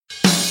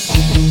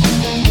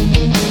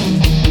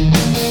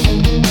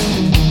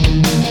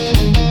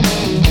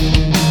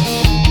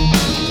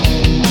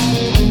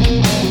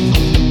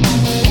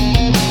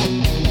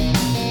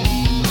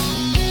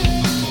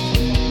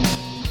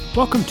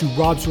Welcome to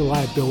Rob's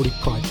Reliability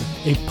Project,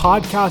 a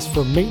podcast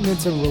for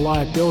maintenance and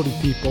reliability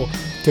people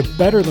to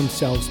better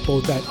themselves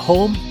both at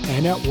home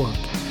and at work.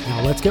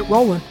 Now let's get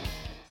rolling.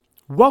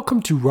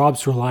 Welcome to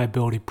Rob's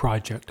Reliability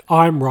Project.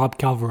 I'm Rob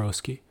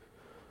Kalwarowski.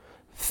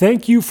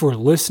 Thank you for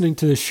listening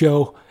to the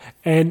show,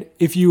 and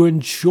if you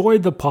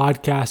enjoyed the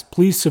podcast,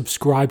 please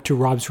subscribe to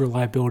Rob's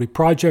Reliability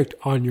Project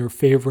on your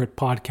favorite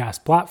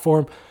podcast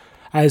platform,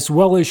 as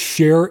well as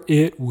share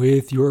it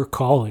with your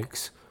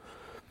colleagues.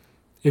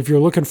 If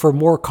you're looking for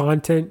more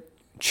content,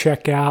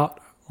 check out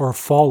or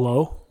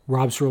follow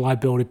Rob's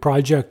Reliability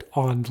Project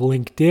on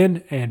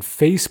LinkedIn and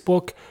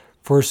Facebook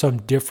for some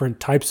different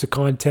types of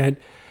content,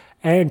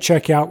 and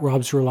check out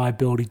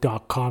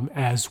robsreliability.com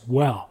as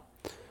well.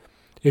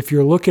 If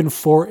you're looking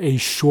for a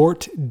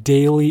short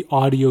daily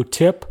audio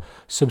tip,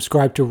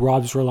 subscribe to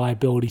Rob's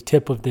Reliability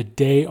Tip of the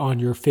Day on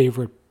your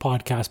favorite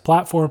podcast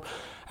platform.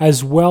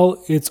 As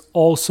well, it's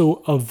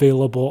also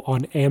available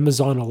on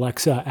Amazon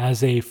Alexa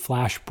as a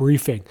flash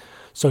briefing.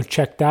 So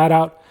check that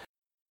out.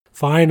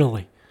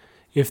 Finally,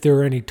 if there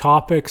are any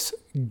topics,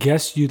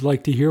 guests you'd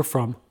like to hear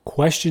from,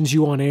 questions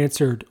you want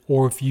answered,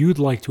 or if you'd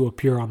like to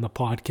appear on the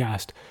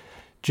podcast,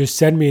 just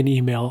send me an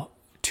email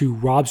to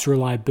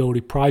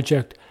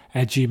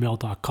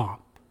robsreliabilityproject@gmail.com.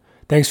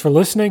 Thanks for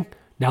listening.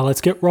 Now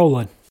let's get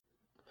rolling.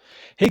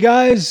 Hey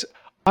guys,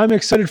 I'm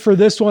excited for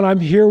this one. I'm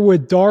here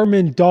with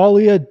Dharman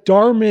Dalia.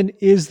 Dharman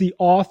is the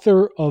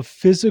author of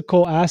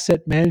Physical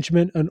Asset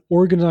Management, an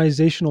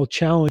Organizational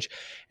Challenge,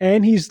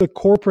 and he's the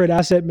Corporate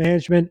Asset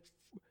Management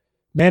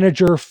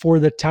Manager for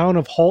the town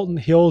of Halton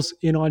Hills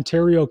in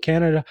Ontario,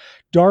 Canada.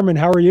 Dharman,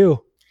 how are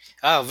you?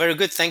 Oh, very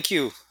good. Thank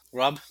you,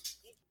 Rob.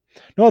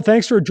 No,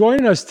 thanks for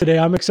joining us today.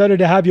 I'm excited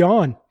to have you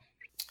on.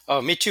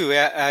 Oh, me too.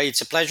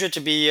 It's a pleasure to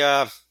be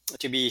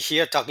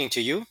here talking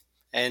to you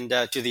and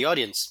to the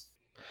audience.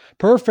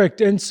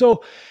 Perfect. And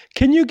so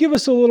can you give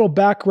us a little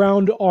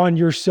background on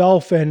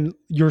yourself and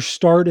your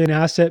start in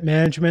asset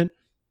management?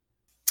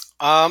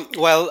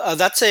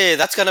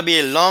 That's going to be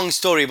a long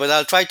story, but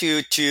I'll try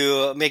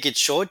to make it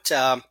short.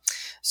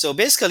 So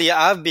basically,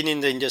 I've been in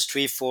the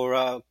industry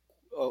for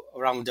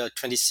around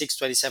 26,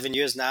 27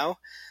 years now,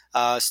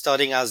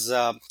 starting as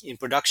in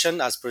production,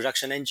 as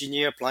production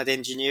engineer, plant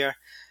engineer,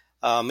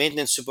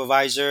 maintenance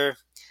supervisor.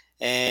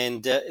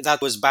 And that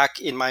was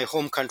back in my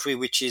home country,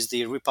 which is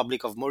the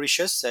Republic of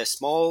Mauritius, a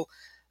small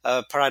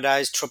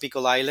paradise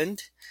tropical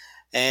island.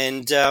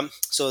 And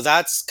so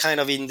that's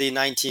kind of in the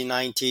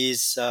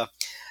 1990s.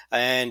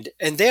 And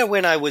there,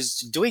 when I was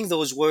doing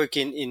those work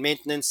in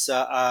maintenance,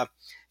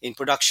 in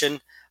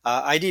production,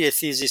 I did a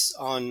thesis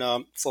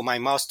on for my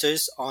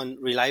master's on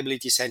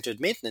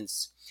reliability-centered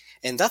maintenance.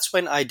 And that's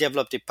when I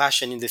developed a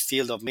passion in the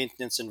field of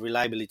maintenance and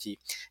reliability.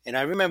 And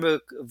I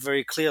remember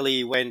very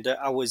clearly when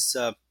I was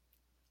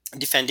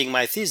defending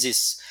my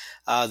thesis,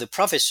 the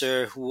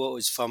professor who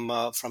was from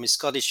a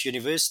Scottish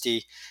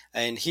university,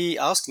 and he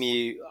asked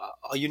me,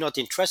 "Are you not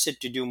interested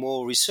to do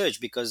more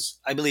research?" Because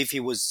I believe he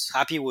was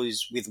happy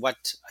with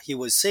what he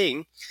was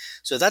saying.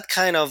 So that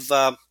kind of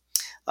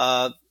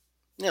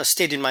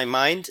stayed in my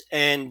mind,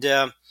 and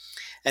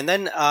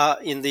then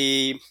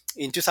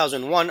in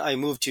 2001 I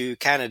moved to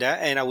Canada,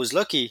 and I was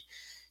lucky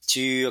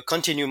to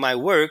continue my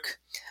work.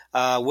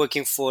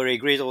 Working for a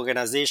great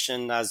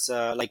organization as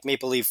like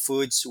Maple Leaf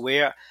Foods,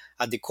 where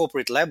at the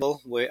corporate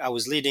level, where I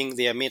was leading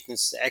their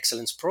maintenance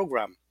excellence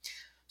program.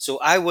 So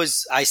I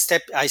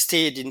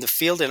stayed in the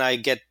field, and I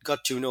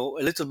got to know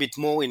a little bit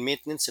more in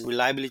maintenance and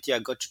reliability. I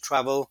got to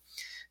travel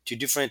to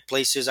different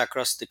places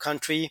across the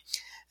country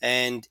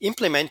and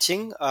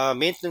implementing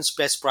maintenance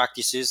best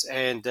practices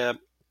and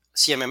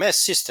CMMS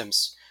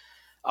systems.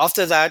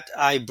 After that,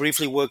 I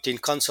briefly worked in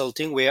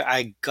consulting, where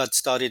I got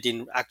started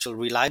in actual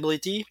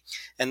reliability.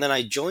 And then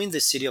I joined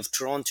the City of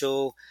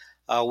Toronto,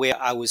 where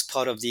I was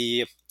part of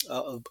a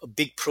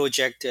big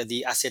project,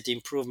 the Asset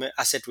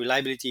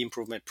Reliability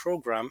Improvement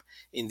Program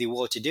in the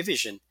Water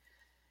Division.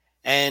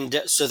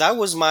 And so that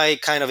was my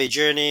kind of a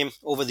journey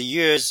over the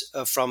years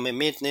from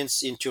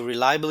maintenance into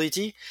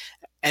reliability.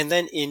 And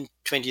then in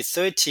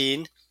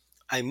 2013,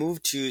 I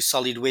moved to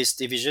Solid Waste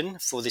Division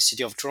for the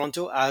City of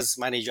Toronto as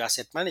Manager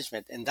Asset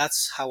Management. And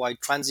that's how I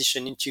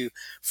transitioned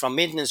from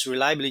maintenance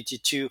reliability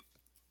to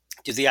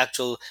the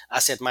actual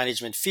asset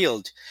management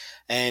field.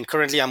 And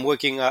currently I'm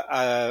working at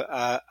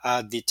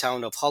the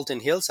town of Halton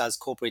Hills as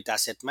Corporate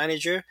Asset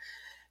Manager.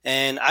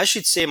 And I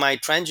should say my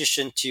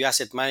transition to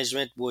asset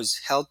management was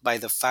helped by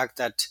the fact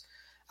that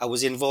I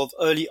was involved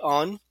early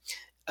on,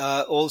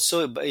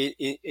 also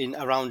in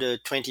around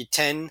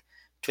 2010,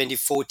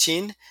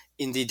 2014,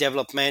 in the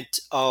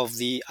development of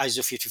the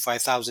ISO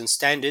 55000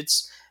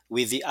 standards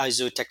with the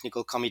ISO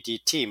technical committee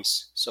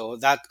teams. So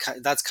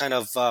that's kind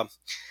of,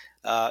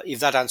 if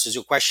that answers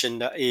your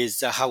question, is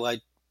how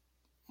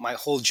my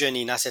whole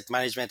journey in asset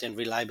management and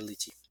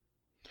reliability.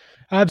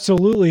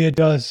 Absolutely, it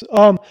does.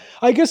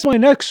 I guess my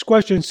next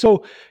question.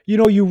 So,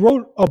 you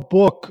wrote a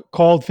book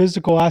called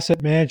Physical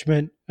Asset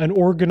Management, an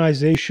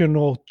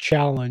Organizational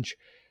Challenge.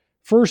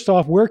 First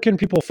off, where can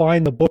people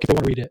find the book if they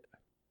want to read it?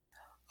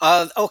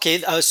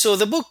 Okay, so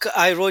the book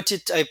I wrote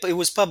it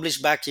was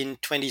published back in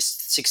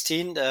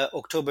 2016,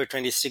 October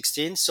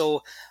 2016.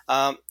 So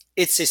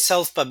it's a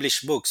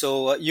self-published book.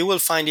 So you will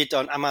find it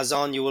on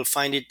Amazon. You will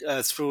find it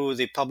through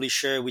the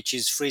publisher, which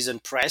is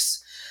Friesen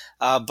Press.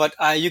 But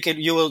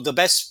you will the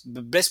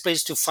best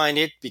place to find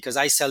it because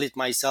I sell it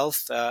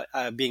myself,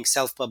 being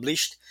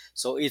self-published.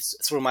 So it's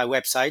through my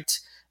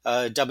website,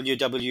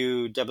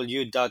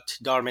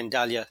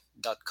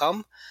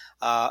 www.darmendalia.com.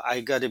 I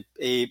got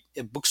a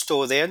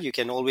bookstore there. You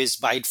can always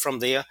buy it from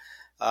there.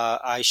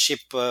 I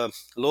ship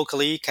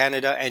locally,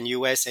 Canada and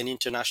US and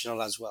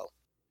international as well.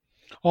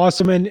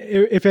 Awesome. And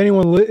if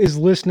anyone is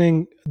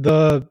listening,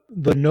 the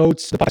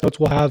notes, the podcast notes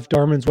will have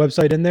Darman's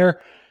website in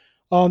there.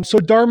 So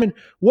Darman,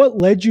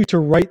 what led you to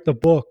write the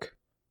book?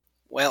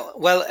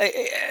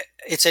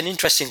 It's an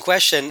interesting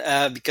question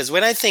because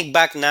when I think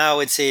back now,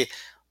 it's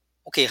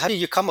okay. How did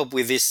you come up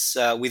with this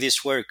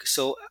work?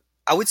 So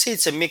I would say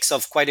it's a mix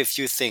of quite a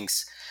few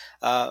things.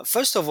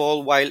 First of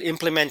all, while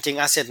implementing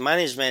asset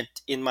management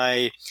in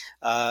my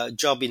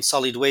job in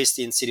solid waste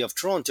in City of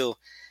Toronto,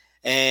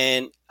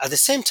 and at the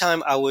same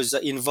time, I was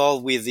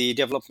involved with the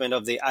development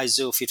of the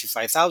ISO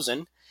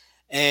 55000,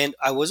 and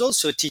I was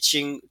also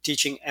teaching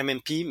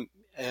MMP,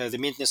 the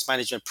maintenance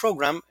management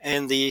program,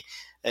 and the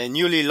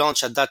newly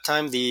launched at that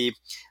time the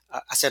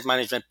asset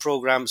management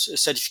programs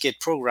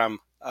certificate program.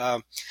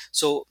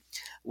 So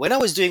when I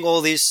was doing all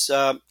this,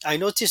 I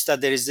noticed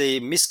that there is a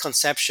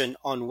misconception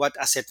on what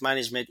asset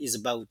management is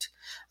about.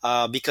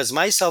 Because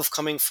myself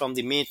coming from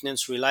the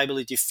maintenance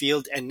reliability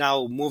field and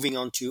now moving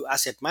on to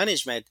asset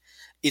management,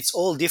 it's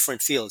all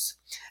different fields,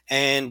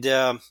 and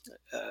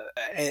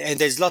and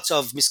there's lots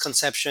of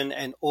misconception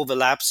and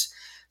overlaps.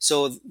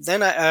 So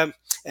then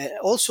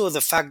also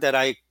the fact that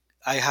I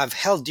have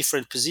held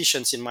different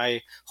positions in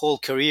my whole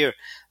career,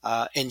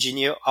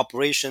 engineer,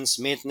 operations,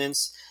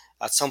 maintenance.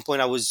 At some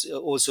point, I was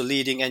also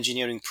leading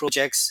engineering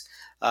projects,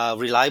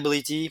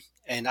 reliability,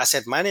 and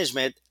asset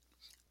management.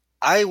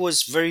 I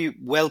was very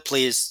well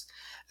placed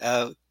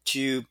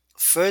to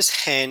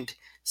firsthand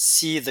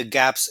see the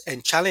gaps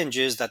and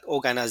challenges that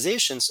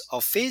organizations are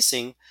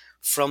facing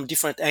from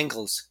different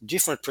angles,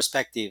 different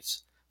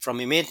perspectives, from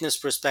a maintenance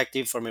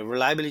perspective, from a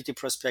reliability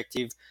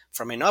perspective,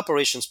 from an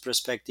operations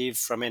perspective,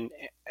 from an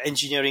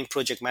engineering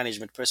project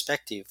management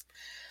perspective.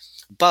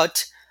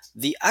 But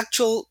the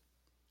actual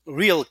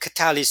real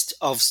catalyst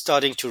of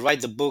starting to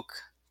write the book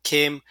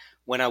came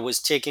when I was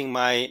taking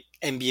my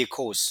MBA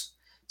course.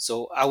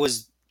 So I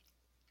was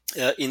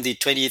in the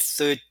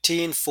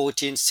 2013,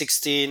 14,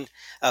 16,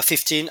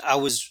 15, I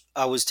was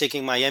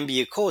taking my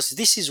MBA course.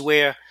 This is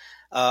where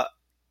uh,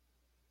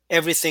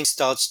 everything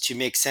starts to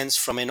make sense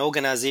from an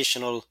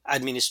organizational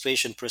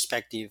administration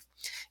perspective.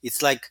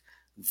 It's like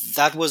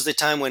that was the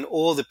time when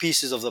all the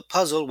pieces of the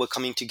puzzle were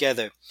coming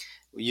together.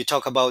 You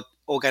talk about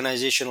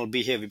organizational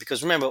behavior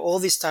because remember all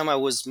this time I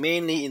was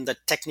mainly in the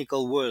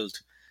technical world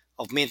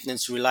of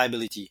maintenance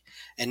reliability,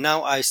 and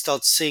now I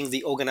start seeing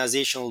the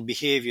organizational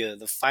behavior,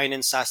 the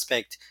finance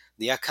aspect,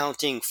 the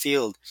accounting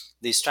field,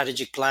 the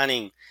strategic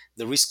planning,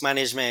 the risk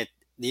management,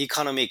 the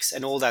economics,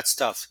 and all that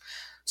stuff.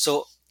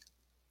 So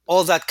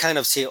all that kind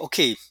of say,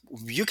 okay,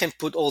 you can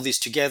put all this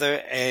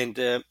together, and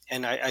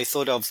I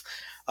thought of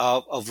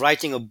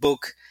writing a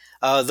book.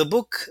 The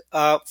book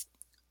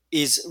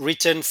is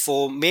written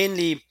for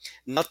mainly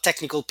not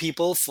technical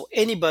people, for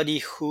anybody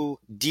who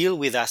deal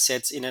with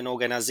assets in an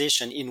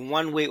organization in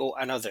one way or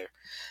another.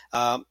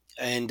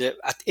 And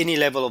at any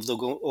level of the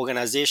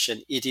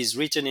organization, it is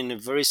written in a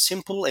very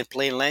simple and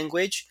plain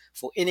language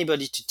for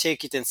anybody to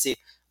take it and say,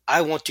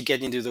 I want to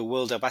get into the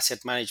world of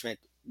asset management.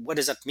 What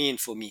does that mean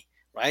for me?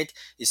 Right?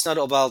 It's not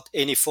about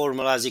any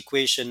formulas,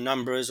 equation,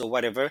 numbers, or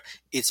whatever.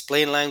 It's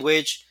plain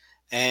language,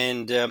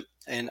 and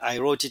I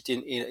wrote it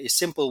in a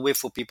simple way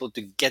for people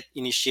to get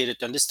initiated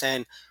to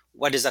understand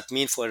what does that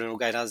mean for an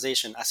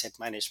organization, asset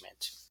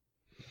management.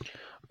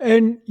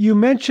 And you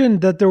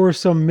mentioned that there were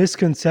some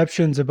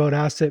misconceptions about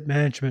asset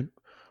management.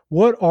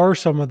 What are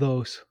some of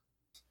those?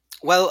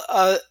 Well,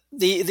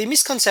 the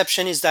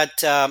misconception is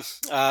that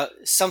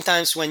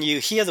sometimes when you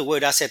hear the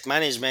word asset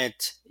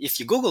management, if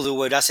you Google the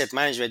word asset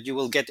management, you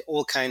will get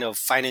all kind of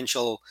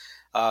financial,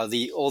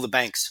 the all the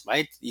banks,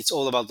 right? It's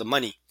all about the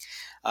money.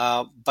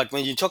 But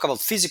when you talk about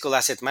physical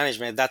asset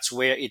management, that's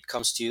where it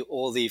comes to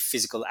all the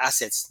physical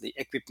assets, the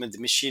equipment, the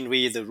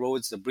machinery, the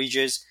roads, the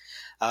bridges,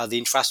 the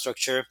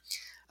infrastructure.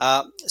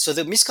 So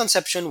the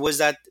misconception was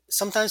that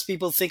sometimes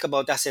people think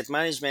about asset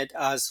management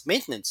as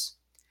maintenance,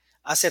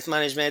 asset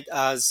management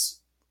as,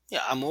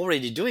 yeah, I'm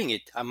already doing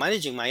it. I'm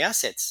managing my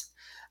assets.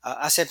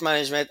 Asset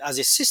management as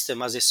a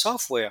system, as a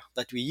software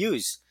that we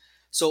use.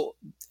 So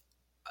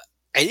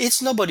and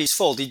it's nobody's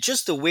fault. It's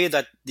just the way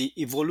that the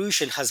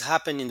evolution has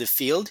happened in the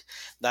field.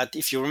 That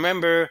if you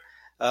remember,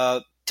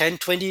 10,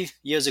 20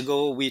 years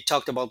ago, we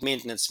talked about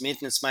maintenance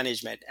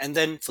management. And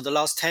then for the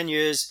last 10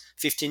 years,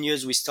 15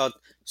 years, we start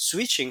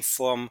switching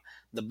from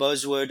the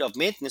buzzword of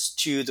maintenance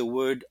to the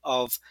word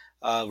of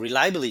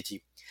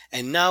reliability.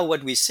 And now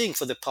what we're seeing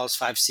for the past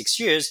 5, 6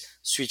 years,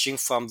 switching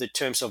from the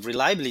terms of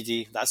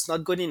reliability, that's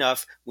not good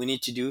enough. We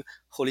need to do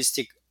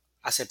holistic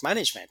asset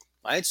management,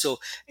 right? So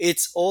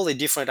it's all a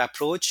different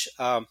approach.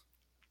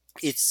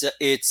 It's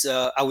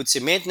I would say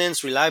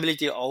maintenance,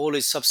 reliability are all a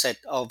subset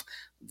of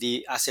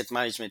the asset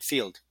management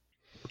field.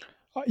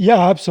 Yeah,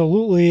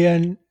 absolutely.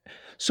 And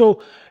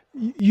so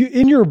you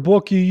in your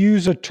book you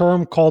use a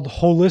term called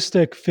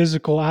holistic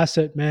physical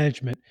asset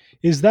management.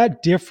 Is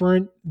that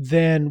different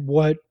than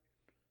what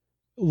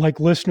like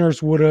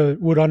listeners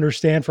would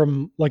understand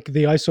from like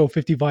the ISO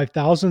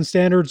 55000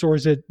 standards, or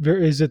is it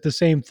the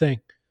same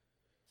thing?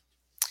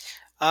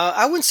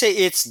 I wouldn't say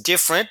it's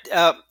different.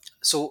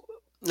 So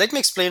let me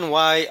explain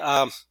why,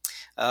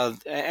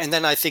 and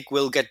then I think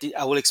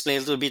I will explain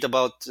a little bit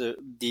about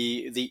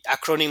the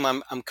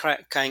acronym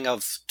kind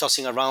of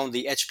tossing around,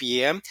 the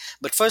HPAM.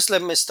 But first,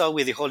 let me start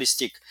with the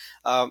holistic.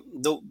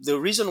 The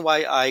reason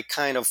why I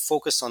kind of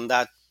focus on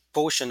that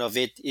portion of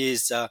it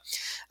is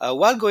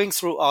while going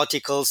through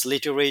articles,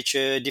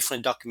 literature,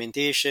 different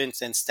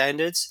documentations and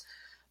standards,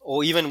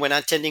 or even when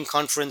attending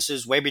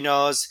conferences,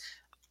 webinars,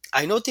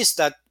 I noticed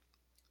that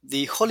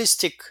the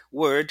holistic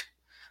word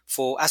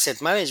for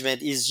asset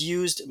management is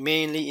used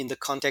mainly in the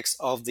context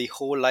of the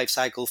whole life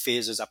cycle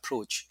phases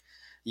approach.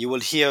 You will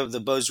hear the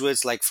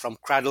buzzwords like from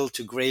cradle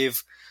to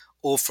grave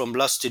or from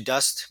lust to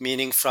dust,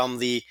 meaning from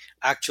the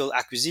actual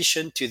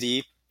acquisition to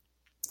the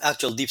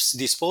actual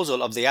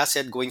disposal of the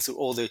asset, going through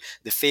all the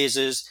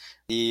phases,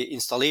 the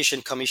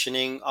installation,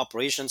 commissioning,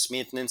 operations,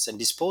 maintenance, and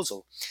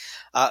disposal.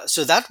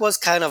 So that was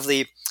kind of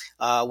the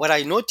what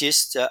I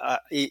noticed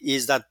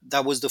is that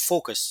that was the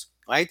focus,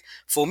 right?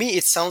 For me,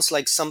 it sounds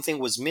like something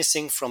was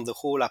missing from the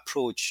whole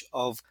approach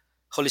of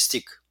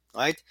holistic,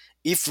 right?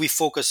 If we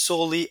focus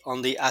solely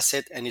on the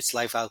asset and its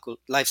life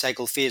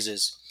cycle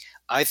phases,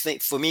 I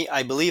think for me,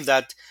 I believe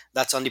that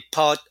that's only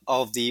part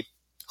of the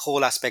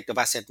whole aspect of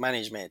asset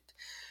management.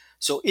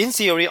 So in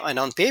theory and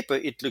on paper,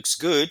 it looks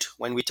good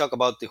when we talk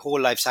about the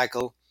whole life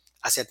cycle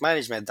asset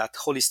management, that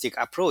holistic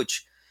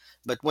approach.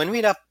 But when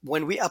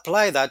we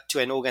apply that to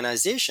an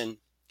organization,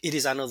 it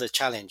is another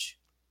challenge.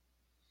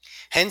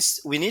 Hence,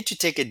 we need to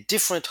take a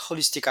different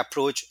holistic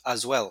approach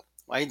as well,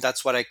 right?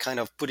 That's what I kind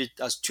of put it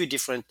as two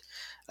different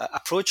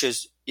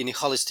approaches in a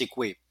holistic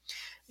way.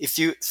 If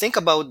you think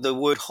about the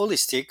word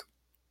holistic,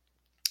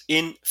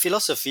 in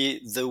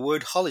philosophy, the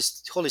word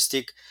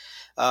holistic,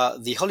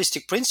 the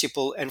holistic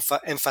principle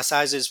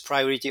emphasizes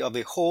priority of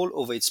a whole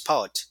over its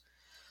part.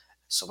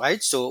 So,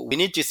 right, so we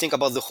need to think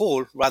about the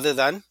whole rather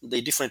than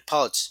the different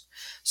parts.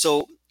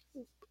 So,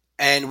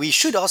 and we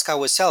should ask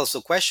ourselves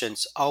the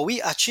questions: are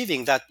we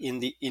achieving that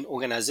in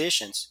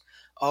organizations?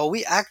 Are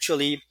we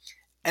actually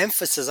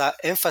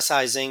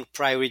emphasizing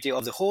priority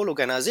of the whole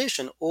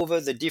organization over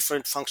the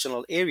different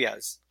functional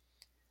areas?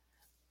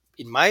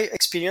 In my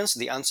experience,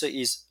 the answer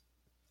is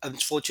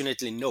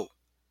unfortunately no,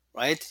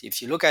 right?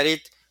 If you look at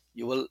it,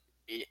 you will,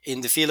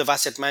 in the field of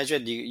asset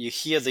management, you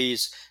hear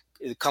these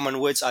common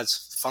words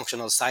as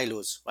functional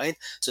silos, right?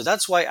 So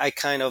that's why I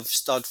kind of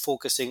start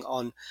focusing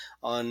on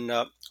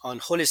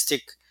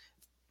holistic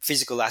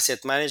physical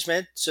asset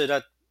management, so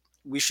that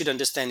we should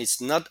understand it's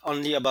not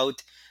only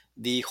about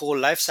the whole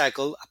life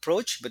cycle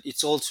approach, but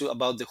it's also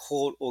about the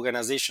whole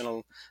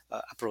organizational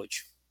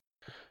approach.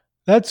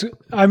 That's,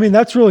 I mean,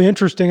 that's really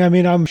interesting. I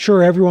mean, I'm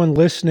sure everyone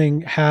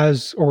listening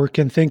has or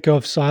can think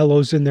of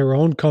silos in their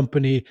own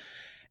company.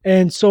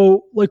 And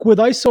so, like with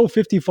ISO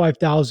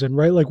 55000,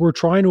 right? Like we're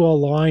trying to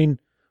align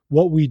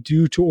what we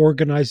do to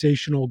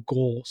organizational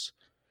goals.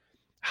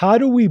 How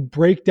do we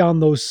break down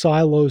those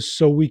silos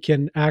so we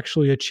can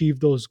actually achieve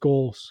those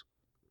goals?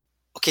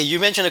 Okay, you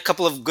mentioned a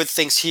couple of good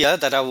things here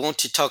that I want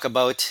to talk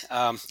about.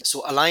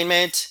 So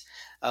alignment,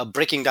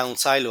 breaking down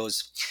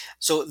silos.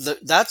 So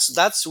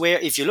that's where,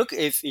 if you look,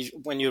 if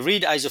when you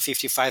read ISO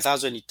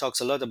 55000, it talks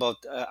a lot about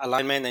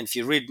alignment, and if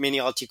you read many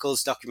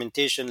articles,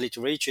 documentation,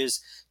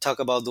 literatures talk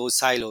about those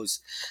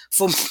silos.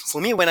 For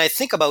me, when I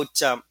think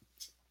about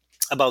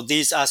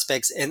these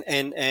aspects,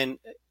 and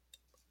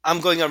I'm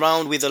going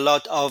around with a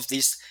lot of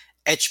this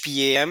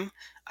HPAM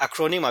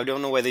acronym. I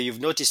don't know whether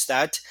you've noticed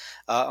that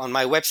on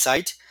my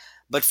website,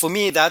 but for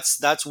me,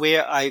 that's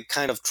where I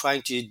kind of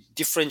trying to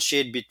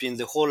differentiate between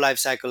the whole life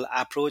cycle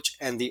approach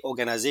and the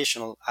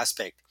organizational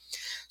aspect.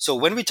 So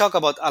when we talk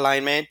about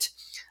alignment,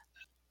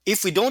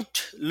 if we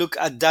don't look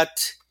at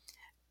that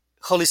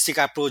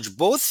holistic approach,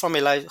 both from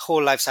a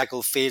whole life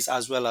cycle phase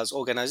as well as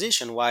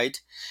organization wide,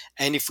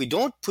 and if we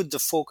don't put the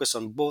focus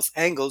on both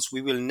angles,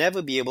 we will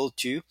never be able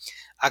to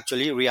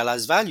actually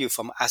realize value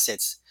from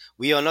assets.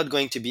 We are not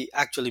going to be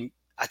actually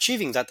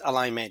achieving that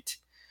alignment.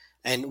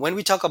 And when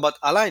we talk about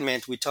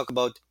alignment, we talk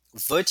about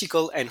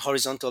vertical and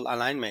horizontal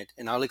alignment,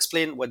 and I'll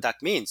explain what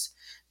that means.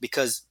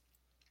 Because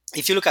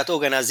if you look at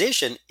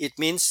organization, it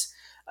means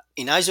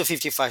in ISO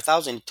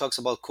 55000, it talks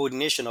about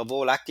coordination of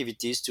all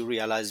activities to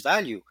realize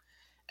value.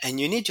 And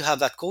you need to have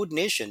that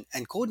coordination.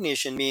 And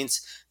coordination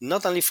means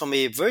not only from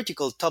a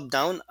vertical top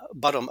down,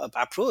 bottom up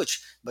approach,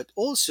 but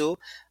also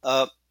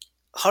uh,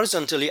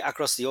 horizontally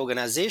across the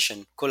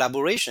organization,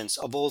 collaborations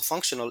of all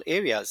functional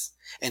areas.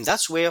 And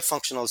that's where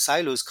functional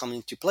silos come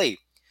into play.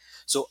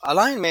 So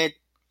alignment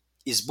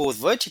is both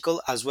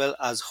vertical as well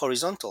as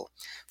horizontal.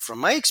 From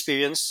my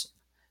experience,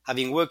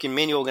 having worked in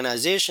many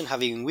organizations,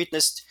 having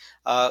witnessed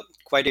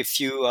quite a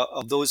few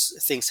of those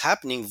things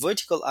happening,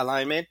 vertical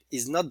alignment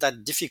is not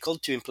that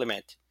difficult to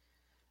implement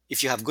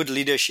if you have good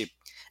leadership.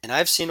 And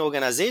I've seen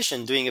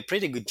organizations doing a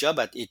pretty good job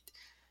at it,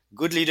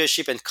 good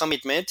leadership and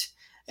commitment,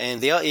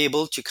 and they are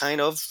able to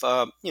kind of,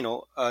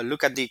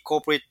 look at the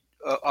corporate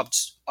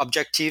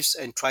objectives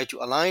and try to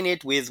align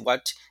it with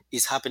what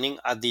is happening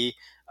at the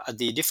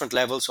different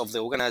levels of the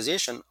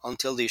organization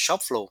until the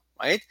shop floor,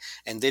 right?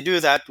 And they do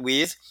that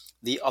with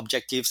the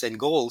objectives and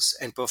goals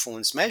and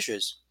performance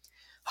measures.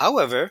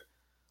 However,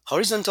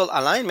 horizontal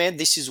alignment,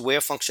 this is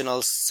where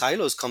functional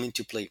silos come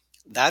into play.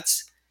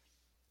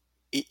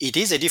 It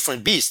is a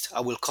different beast,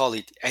 I will call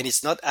it, and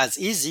it's not as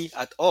easy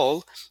at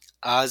all,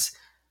 as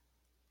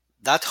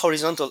that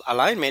horizontal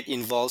alignment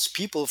involves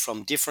people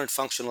from different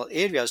functional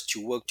areas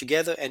to work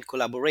together and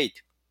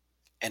collaborate.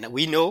 And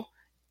we know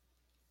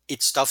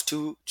it's tough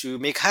to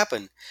make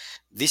happen.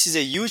 This is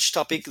a huge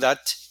topic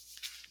that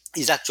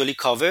is actually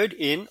covered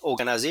in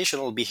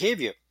organizational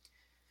behavior.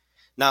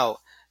 Now,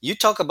 you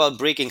talk about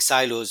breaking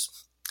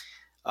silos.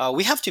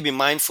 We have to be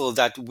mindful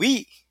that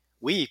we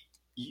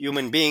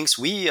human beings,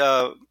 we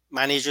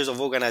managers of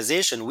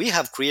organization, we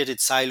have created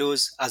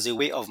silos as a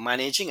way of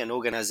managing an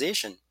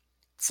organization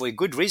for a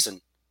good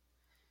reason.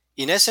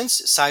 In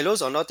essence,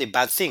 silos are not a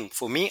bad thing.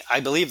 For me, I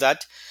believe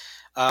that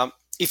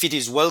if it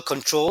is well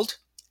controlled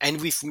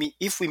and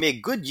if we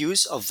make good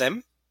use of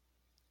them,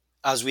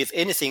 as with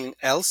anything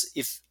else,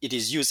 if it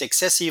is used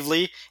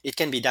excessively, it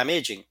can be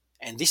damaging.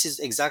 And this is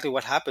exactly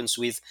what happens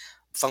with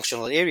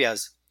functional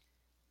areas,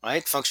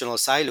 right? Functional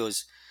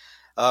silos.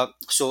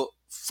 So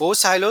for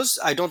silos,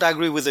 I don't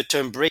agree with the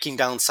term breaking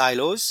down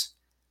silos.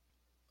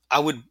 I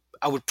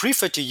would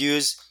prefer to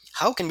use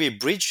how can we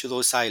bridge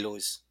those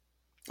silos,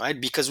 right?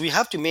 Because we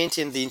have to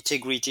maintain the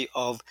integrity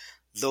of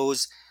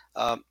those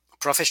uh,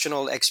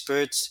 professional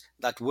experts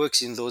that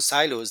works in those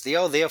silos. They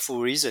are there for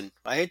a reason,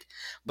 right?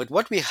 But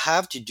what we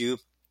have to do,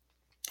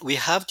 we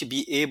have to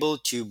be able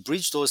to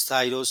bridge those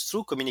silos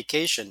through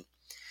communication.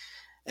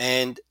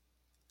 And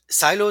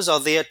silos are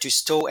there to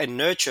store and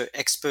nurture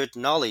expert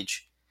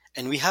knowledge.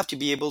 And we have to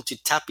be able to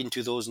tap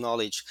into those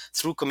knowledge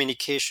through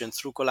communication,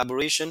 through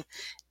collaboration,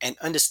 and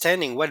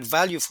understanding what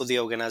value for the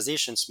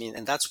organizations mean.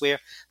 And that's where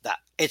the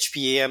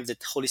HPAM, that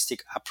holistic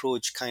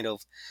approach, kind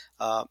of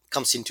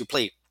comes into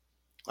play,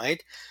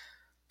 right?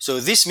 So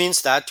this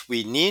means that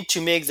we need to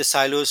make the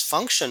silos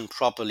function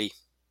properly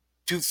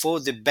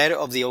for the better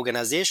of the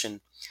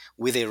organization,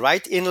 with a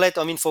right inlet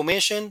of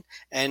information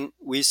and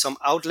with some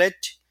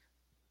outlet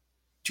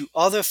to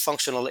other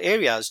functional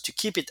areas to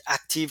keep it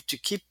active, to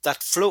keep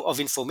that flow of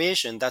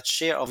information, that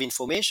share of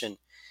information,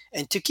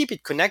 and to keep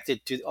it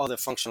connected to other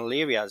functional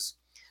areas.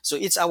 So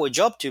it's our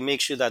job to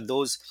make sure that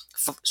those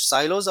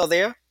silos are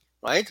there,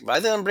 right?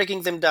 Rather than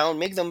breaking them down,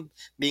 make them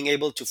being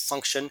able to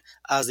function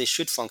as they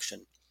should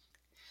function.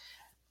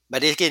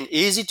 But again,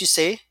 easy to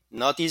say,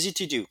 not easy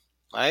to do,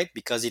 right?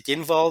 Because it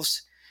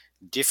involves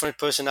different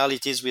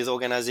personalities with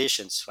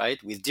organizations,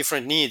 right? With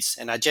different needs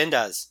and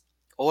agendas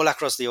all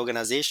across the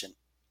organization.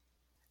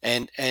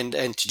 And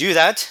to do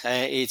that,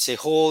 it's a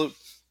whole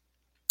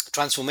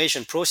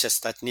transformation process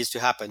that needs to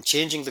happen,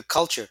 changing the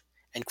culture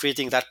and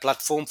creating that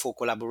platform for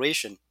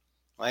collaboration,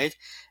 right?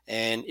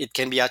 And it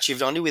can be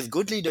achieved only with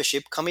good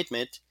leadership,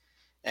 commitment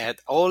at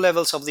all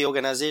levels of the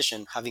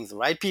organization, having the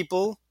right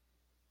people,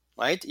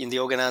 right, in the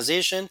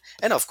organization,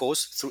 and of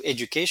course through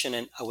education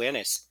and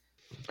awareness.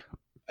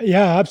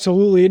 Yeah,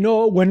 absolutely.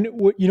 No, when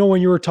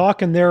you were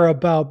talking there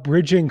about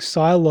bridging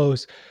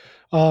silos,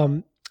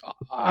 um,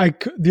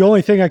 the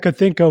only thing I could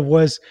think of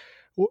was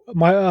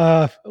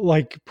my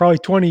like probably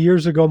 20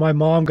 years ago, my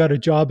mom got a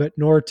job at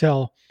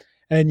Nortel,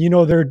 and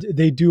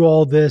they do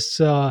all this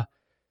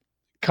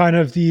kind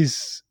of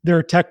they're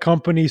a tech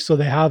company, so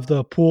they have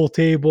the pool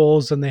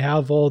tables and they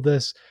have all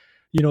this,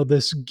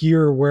 this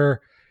gear where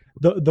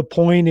the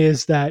point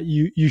is that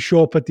you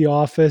show up at the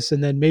office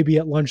and then maybe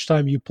at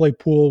lunchtime you play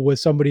pool with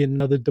somebody in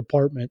another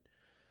department.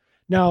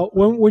 Now,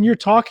 when you're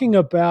talking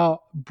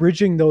about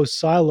bridging those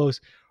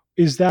silos,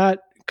 is that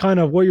kind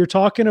of what you're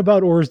talking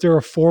about, or is there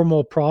a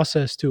formal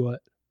process to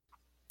it?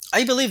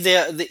 I believe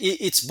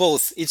it's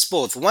both. It's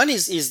both. One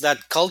is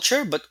that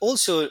culture, but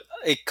also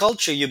a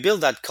culture. You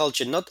build that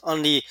culture not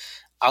only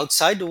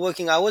outside the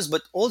working hours,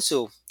 but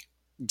also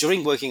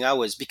during working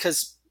hours.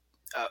 Because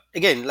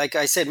again, like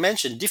I said,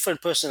 mentioned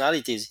different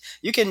personalities.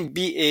 You can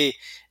be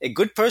a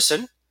good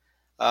person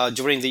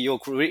during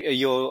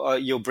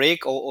your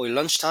break or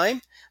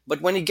lunchtime.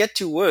 But when you get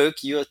to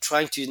work, you're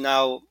trying to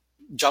now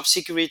job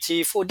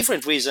security for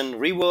different reason,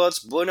 rewards,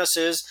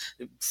 bonuses,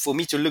 for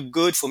me to look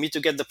good, for me to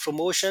get the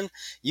promotion.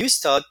 You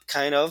start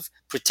kind of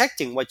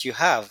protecting what you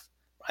have,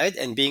 right,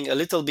 and being a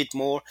little bit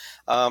more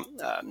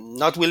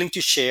not willing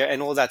to share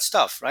and all that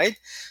stuff, right?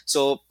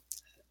 So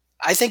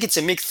I think it's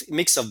a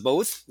mix of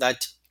both,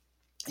 that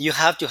you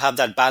have to have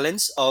that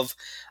balance of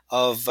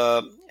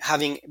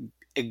having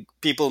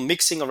people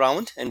mixing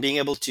around and being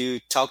able to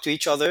talk to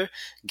each other,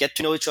 get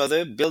to know each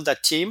other, build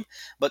that team,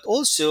 but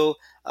also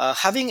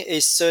having a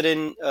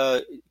certain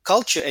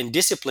culture and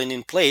discipline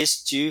in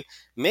place to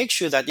make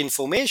sure that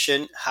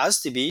information has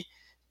to be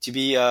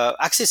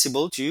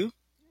accessible to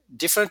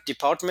different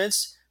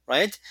departments,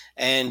 right?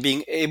 And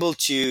being able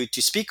to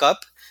speak up,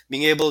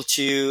 being able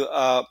to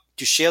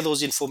share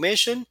those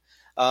information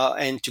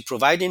and to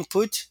provide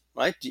input,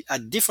 right,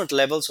 at different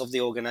levels of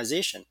the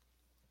organization,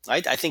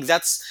 right? I think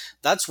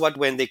that's what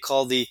when they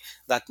call the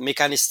that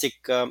mechanistic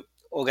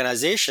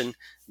organization.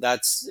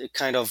 That's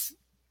kind of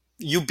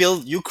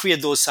you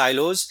create those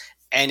silos,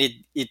 and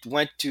it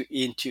went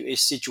into a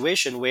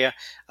situation where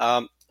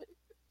um,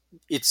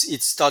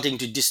 it's starting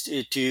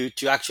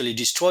to actually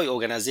destroy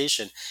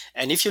organization.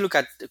 And if you look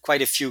at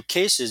quite a few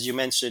cases, you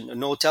mentioned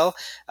Notel,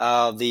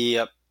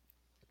 the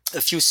a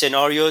few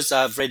scenarios.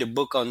 I've read a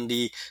book on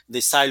the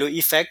silo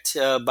effect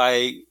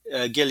by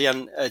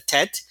Gillian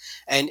Tett,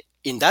 and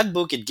in that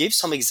book, it gives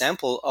some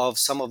example of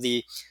some of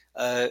the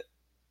uh,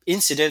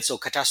 incidents or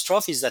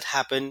catastrophes that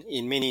happen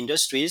in many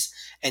industries,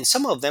 and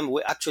some of them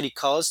were actually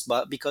caused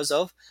because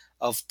of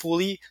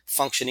poorly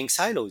functioning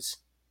silos.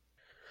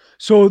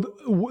 So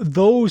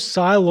those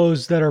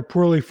silos that are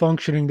poorly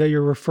functioning that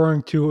you're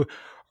referring to,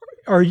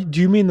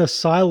 do you mean the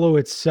silo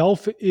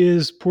itself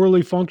is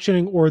poorly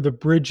functioning, or the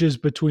bridges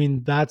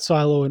between that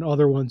silo and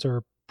other ones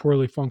are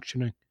poorly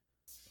functioning?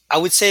 I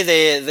would say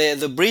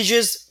the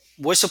bridges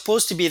were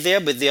supposed to be there,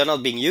 but they are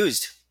not being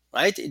used.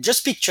 Right?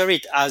 Just picture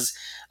it as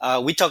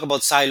we talk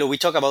about silo. We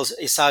talk about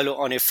a silo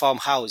on a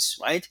farmhouse,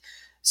 right?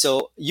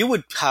 So you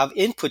would have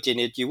input in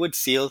it. You would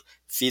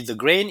feed the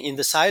grain in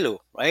the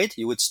silo, right?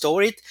 You would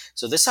store it.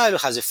 So the silo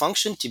has a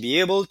function to be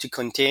able to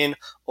contain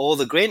all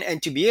the grain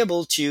and to be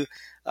able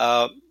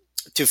uh,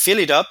 to fill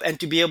it up and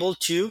to be able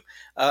to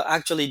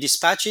actually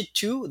dispatch it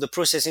to the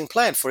processing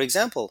plant, for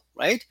example,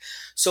 right?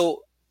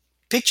 So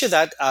picture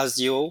that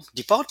as your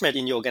department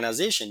in your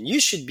organization. You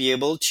should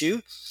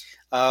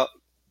uh,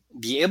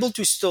 be able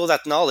to store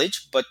that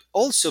knowledge, but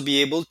also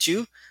be able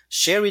to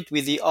share it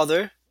with the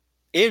other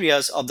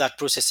areas of that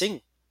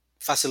processing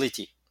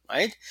facility,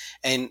 right?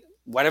 And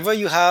whatever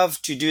you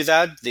have to do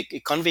that, the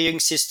conveying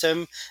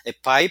system, a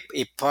pipe,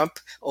 a pump,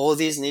 all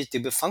these need to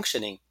be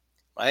functioning,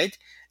 right?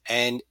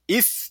 And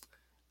if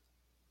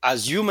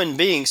as human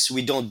beings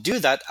we don't do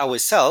that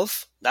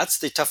ourselves, that's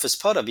the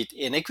toughest part of it.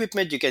 In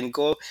equipment you can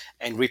go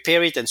and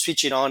repair it and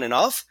switch it on and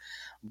off,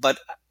 but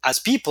as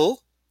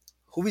people,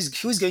 who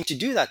is going to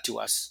do that to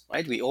us,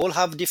 right? We all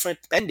have different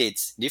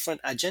mandates,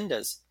 different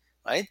agendas,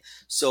 right?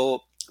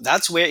 So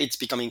that's where it's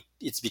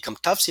become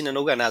tough in an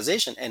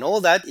organization, and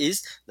all that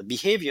is the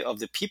behavior of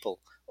the people,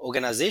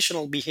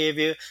 organizational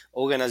behavior,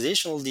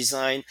 organizational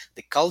design,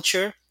 the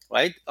culture,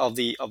 right, of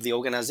the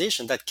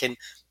organization that can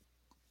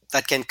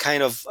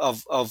kind of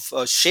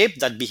shape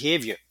that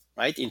behavior,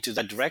 right, into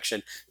that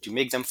direction to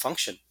make them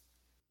function.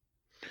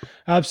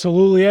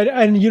 Absolutely.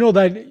 And you know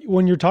that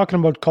when you're talking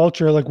about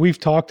culture, like we've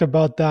talked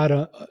about that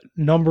a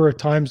number of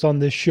times on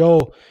this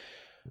show.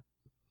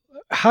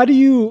 How do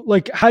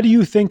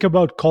you think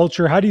about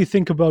culture? How do you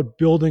think about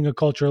building a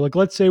culture? Like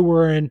let's say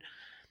we're in,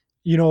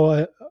 you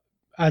know,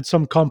 at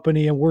some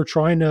company and we're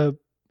trying to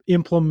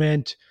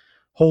implement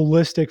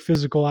holistic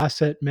physical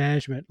asset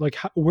management. Like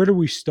where do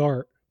we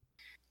start?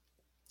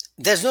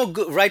 There's no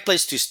good, right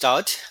place to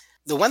start.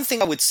 The one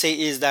thing I would say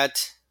is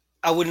that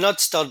I would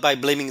not start by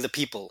blaming the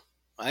people,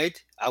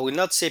 right? I would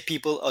not say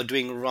people are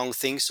doing wrong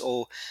things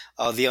or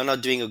they are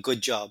not doing a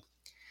good job.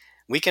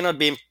 We cannot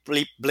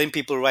blame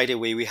people right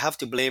away. We have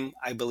to blame,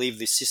 I believe,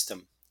 the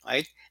system,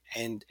 right?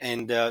 And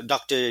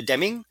Dr.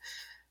 Deming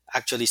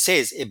actually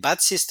says a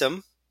bad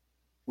system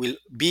will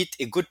beat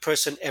a good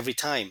person every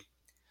time.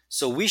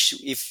 So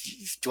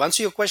if to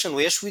answer your question,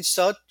 where should we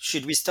start?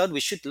 Should we start? We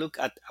should look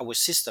at our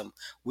system.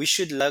 We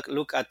should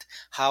look at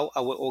how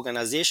our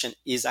organization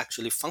is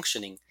actually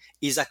functioning,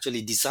 is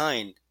actually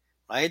designed,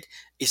 right?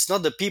 It's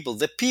not the people.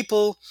 The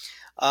people,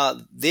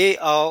 they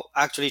are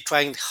actually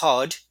trying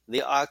hard.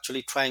 They are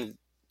actually trying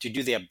to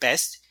do their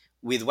best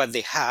with what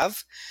they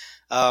have.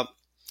 Uh,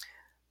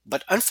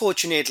 but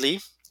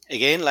unfortunately,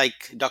 again,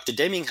 like Dr.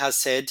 Deming has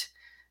said,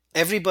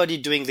 everybody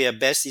doing their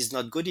best is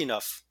not good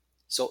enough.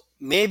 So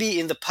maybe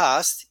in the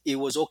past it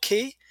was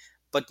okay,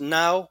 but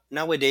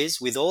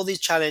nowadays with all these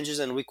challenges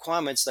and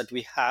requirements that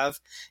we have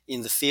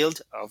in the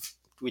field of,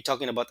 we're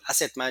talking about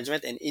asset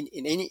management and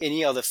in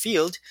any other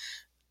field,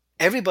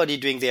 everybody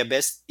doing their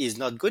best is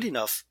not good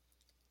enough.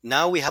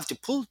 Now we have to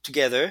pull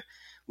together.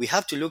 We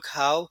have to look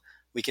how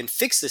we can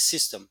fix the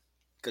system,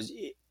 because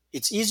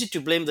it's easy to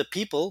blame the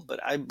people, but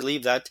I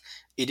believe that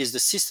it is the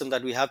system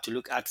that we have to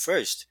look at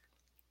first.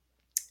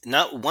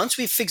 Now, once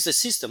we fix the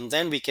system,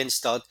 then we can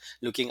start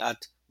looking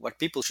at what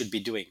people should be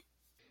doing.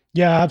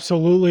 Yeah,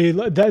 absolutely.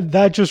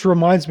 That just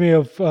reminds me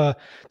of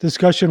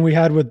discussion we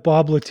had with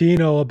Bob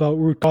Latino about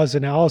root cause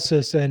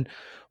analysis, and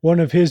one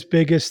of his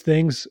biggest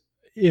things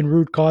in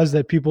root cause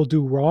that people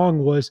do wrong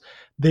was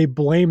they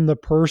blame the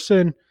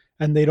person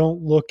and they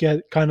don't look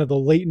at kind of the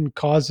latent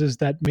causes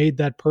that made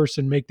that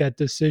person make that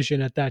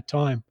decision at that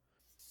time.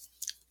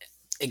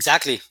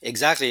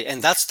 Exactly,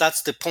 and that's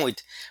the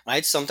point,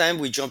 right? Sometimes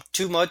we jump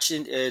too much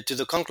to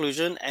the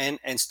conclusion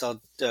and start,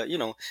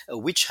 a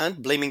witch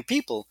hunt blaming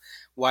people,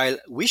 while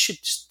we should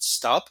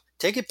stop,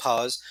 take a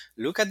pause,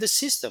 look at the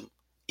system.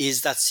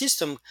 Is that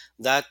system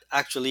that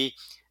actually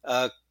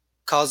uh,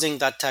 causing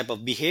that type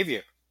of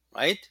behavior,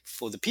 right,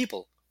 for the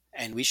people?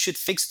 And we should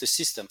fix the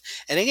system.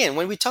 And again,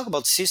 when we talk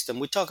about system,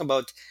 we talk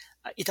about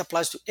it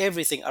applies to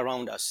everything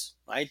around us,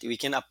 right? We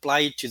can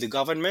apply it to the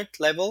government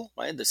level,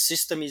 right? The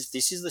system is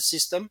this is the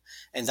system,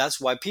 and that's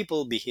why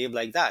people behave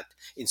like that.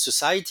 In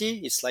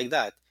society, it's like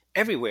that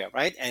everywhere,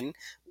 right? And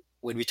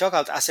when we talk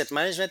about asset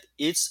management,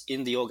 it's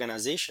in the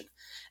organization,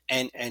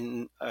 and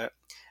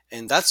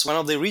and that's one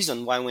of the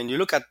reasons why when you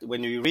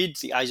read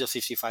the ISO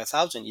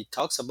 55000, it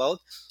talks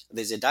about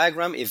there's a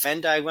diagram, a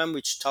Venn diagram,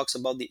 which talks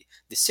about the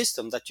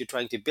system that you're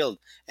trying to build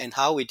and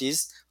how it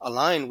is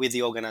aligned with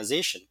the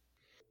organization.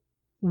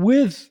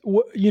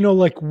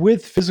 Like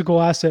with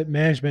physical asset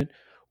management,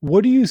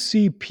 what do you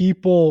see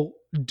people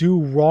do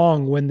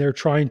wrong when they're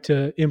trying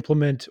to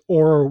implement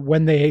or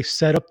when they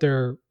set up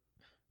their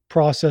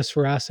process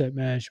for asset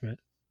management?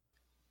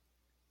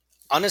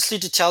 Honestly,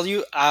 to tell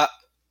you,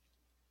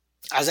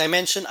 as I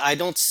mentioned, I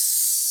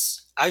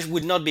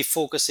would not be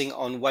focusing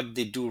on what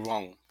they do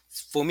wrong.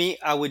 For me,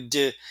 I would,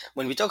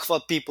 when we talk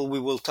about people, we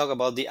will talk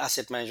about the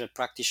asset management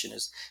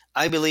practitioners.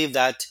 I believe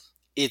that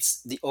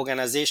it's the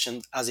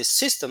organization as a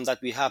system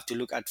that we have to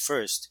look at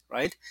first,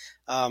 right?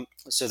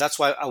 So that's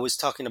why I was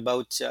talking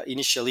about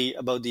initially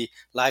about the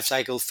life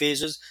cycle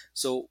phases.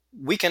 So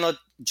we cannot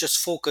just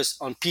focus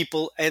on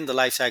people and the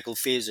life cycle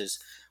phases.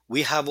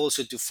 We have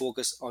also to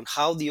focus on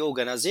how the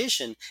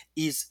organization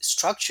is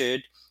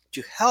structured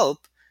to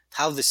help,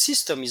 how the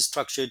system is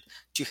structured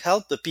to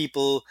help the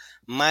people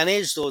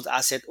manage those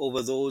assets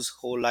over those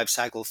whole life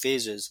cycle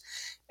phases.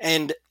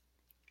 And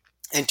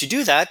and to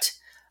do that,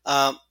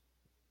 um,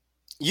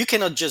 you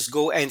cannot just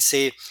go and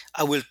say,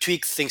 I will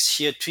tweak things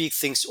here, tweak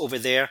things over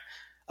there,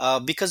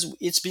 because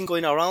it's been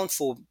going around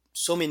for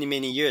so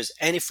many years.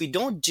 And if we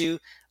don't do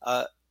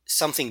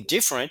something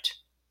different,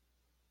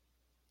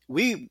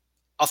 we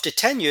after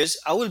 10 years,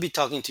 I will be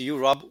talking to you,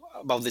 Rob,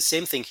 about the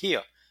same thing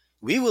here.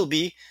 We will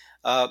be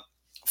uh,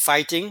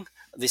 fighting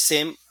the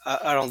same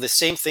around the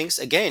same things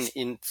again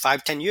in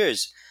 5-10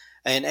 years.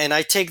 And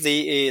I take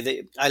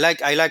the I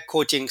like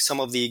quoting some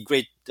of the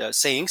great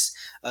sayings.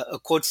 A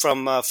quote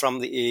from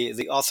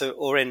the author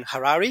Oren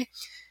Harari: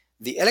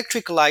 the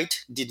electric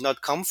light did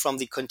not come from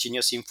the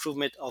continuous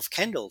improvement of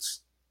candles.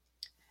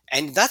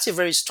 And that's a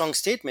very strong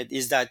statement,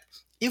 is that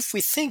if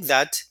we think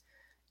that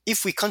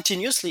if we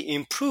continuously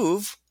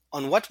improve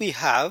on what we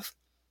have,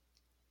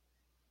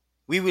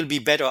 we will be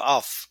better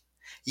off.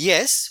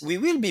 Yes, we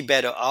will be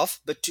better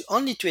off, but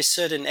only to a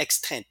certain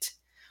extent.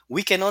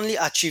 We can only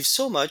achieve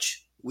so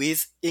much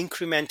with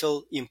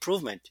incremental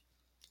improvement.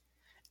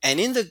 And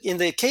in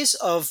the case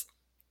of,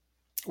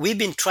 we've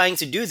been trying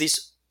to do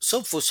this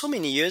so for so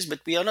many years,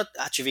 but we are not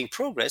achieving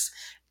progress.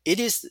 It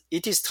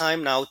is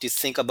time now to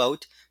think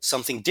about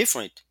something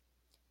different.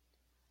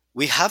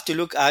 We have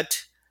to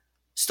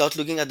start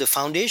looking at the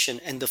foundation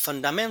and the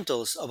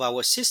fundamentals of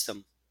our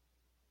system.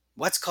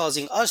 What's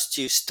causing us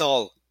to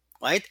stall,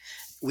 right?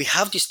 We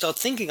have to start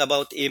thinking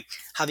about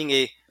having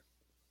a,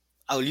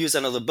 I'll use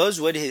another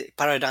buzzword, a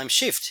paradigm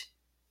shift,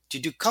 to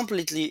do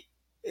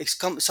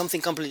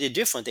something completely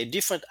different, a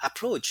different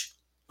approach,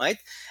 right?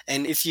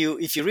 And if you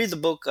read the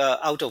book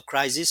Out of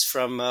Crisis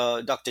from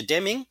Dr.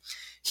 Deming,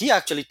 he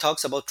actually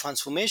talks about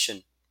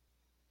transformation.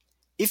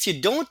 If you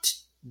don't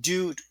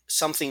do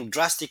something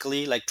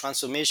drastically like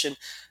transformation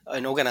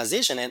an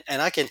organization,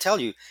 and I can tell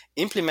you,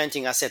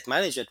 implementing asset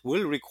management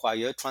will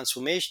require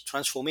transformation,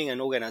 transforming an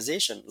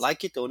organization,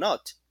 like it or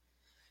not.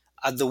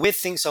 At the way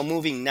things are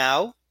moving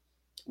now,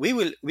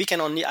 we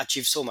can only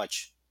achieve so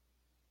much.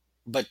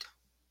 But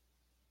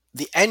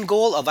the end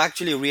goal of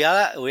actually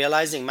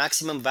realizing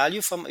maximum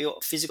value from your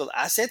physical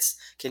assets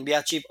can be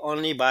achieved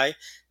only by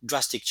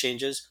drastic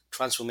changes,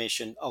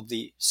 transformation of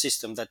the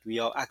system that we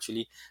are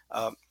actually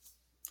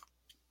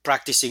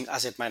practicing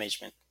asset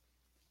management.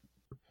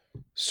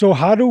 So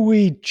how do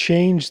we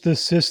change the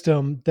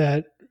system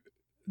that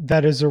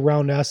is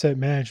around asset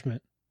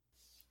management?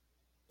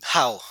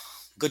 How?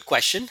 Good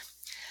question.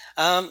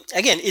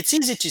 Again, it's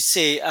easy to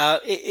say.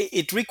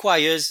 It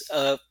requires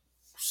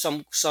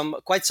some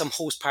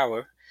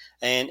horsepower,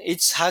 and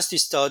it has to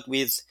start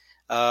with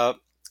uh,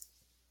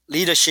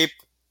 leadership,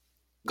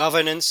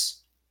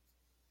 governance,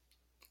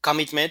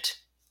 commitment,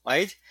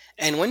 right?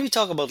 And when we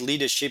talk about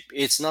leadership,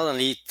 it's not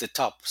only the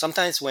top.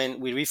 Sometimes when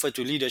we refer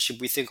to leadership,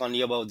 we think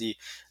only about the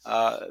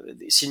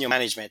senior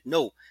management.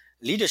 No,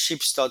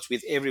 leadership starts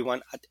with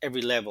everyone at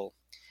every level.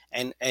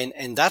 And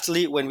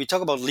when we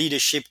talk about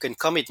leadership and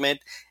commitment,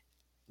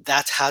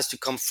 that has to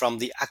come from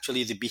the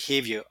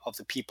behavior of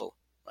the people,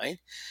 right?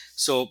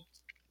 So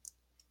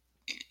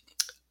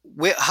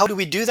how do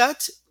we do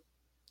that?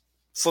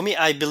 For me,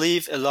 I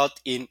believe a lot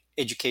in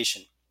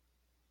education,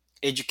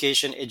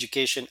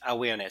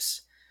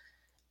 awareness.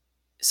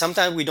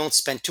 Sometimes we don't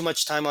spend too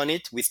much time on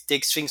it. We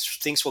take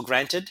things for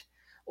granted,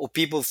 or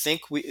people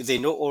think they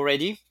know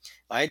already.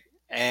 right?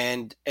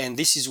 And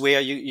this is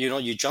where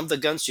you jump the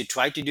guns, you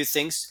try to do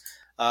things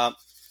uh,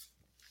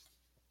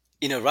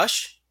 in a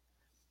rush,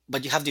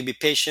 but you have to be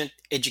patient,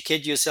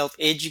 educate yourself,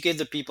 educate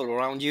the people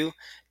around you,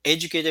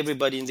 educate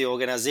everybody in the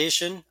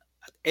organization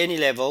at any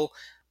level.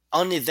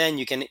 Only then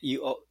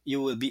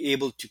you will be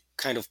able to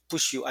kind of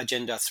push your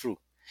agenda through.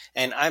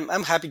 And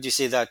I'm happy to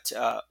say that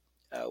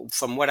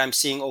from what I'm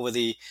seeing over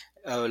the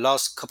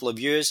last couple of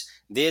years,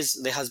 there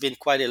has been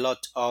quite a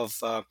lot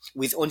of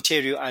with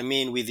Ontario. I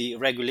mean, with the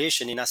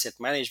regulation in asset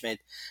management,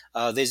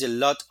 there's a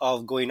lot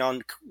of going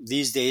on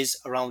these days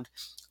around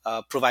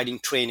providing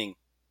training.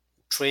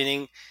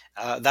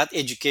 That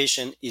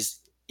education is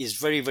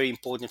very very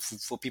important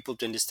for people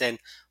to understand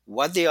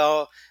what they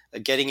are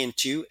getting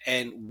into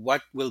and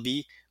what will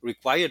be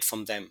required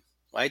from them,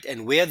 right,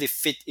 and where they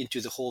fit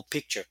into the whole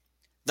picture.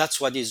 That's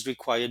what is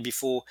required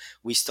before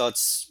we start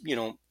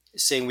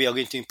saying we are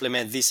going to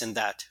implement this and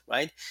that,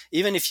 right?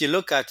 Even if you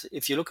look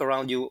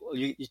around you,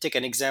 you take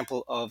an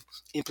example of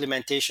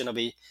implementation of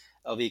a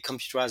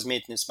computerized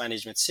maintenance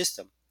management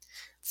system.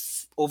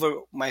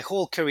 Over my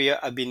whole career,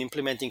 I've been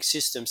implementing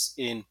systems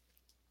in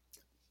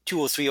two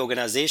or three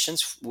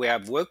organizations where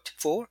I've worked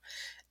for,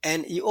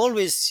 and you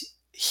always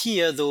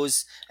hear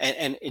those.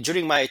 And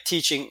during my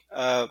teaching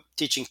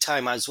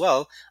time as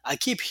well, I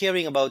keep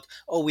hearing about,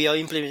 oh, we are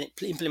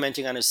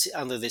implementing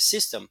under this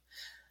system.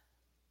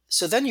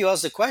 So then you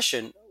ask the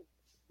question,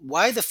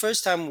 why the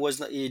first time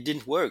it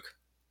didn't work?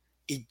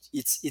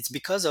 It's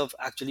because of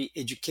actually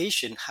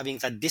education, having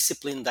that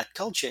discipline, that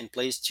culture in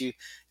place to,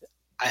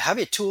 I have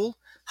a tool.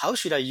 How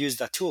should I use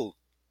that tool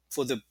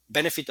for the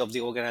benefit of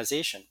the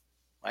organization?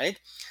 Right.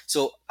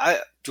 So,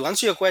 to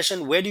answer your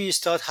question, where do you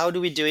start? How do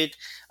we do it?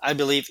 I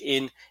believe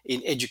in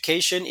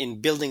education,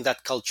 in building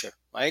that culture.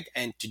 Right.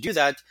 And to do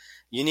that,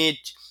 you need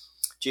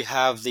to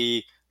have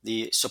the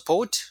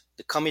support,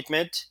 the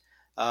commitment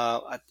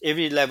at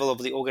every level of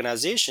the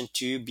organization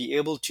to be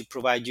able to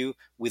provide you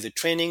with the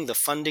training, the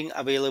funding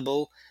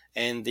available,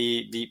 and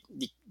the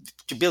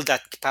to build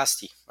that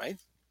capacity. Right.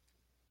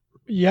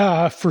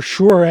 Yeah, for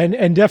sure.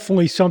 And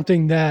definitely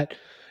something that,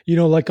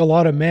 like a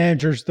lot of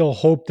managers, they'll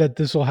hope that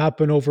this will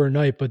happen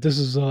overnight, but this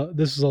is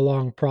a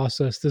long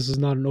process. This is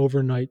not an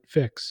overnight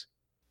fix.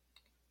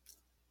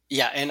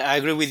 Yeah, and I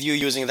agree with you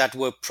using that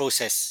word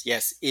process.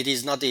 Yes, it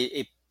is not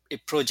a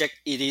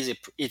project.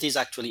 It is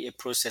actually a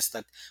process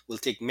that will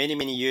take many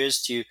many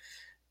years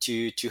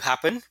to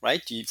happen,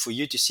 right? For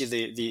you to see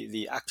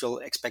the actual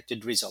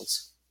expected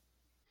results.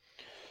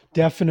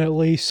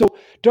 Definitely. So,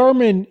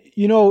 Darman,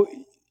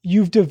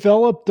 you've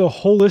developed the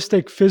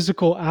holistic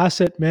physical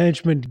asset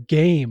management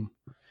game.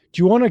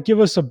 Do you want to give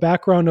us a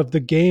background of the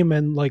game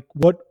and like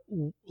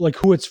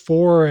who it's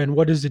for and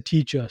what does it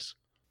teach us?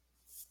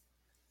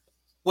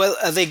 Well,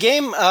 the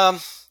game. Uh,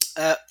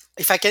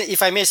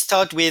 if I may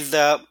start with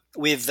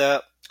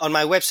on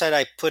my website,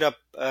 I put up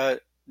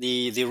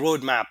the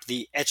roadmap,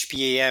 the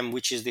HPAM,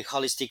 which is the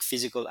holistic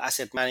physical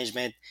asset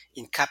management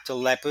in capital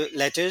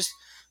letters,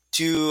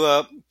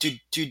 to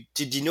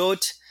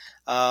denote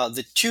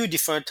the two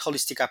different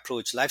holistic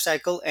approach, life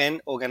cycle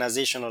and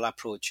organizational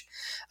approach.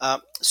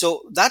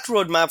 So that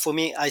roadmap for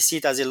me, I see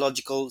it as a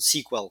logical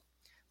sequel,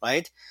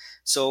 right?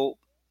 So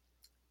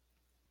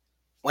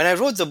when I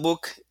wrote the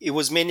book, it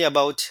was mainly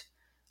about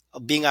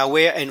being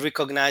aware and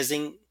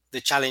recognizing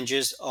the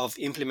challenges of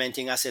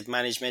implementing asset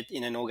management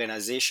in an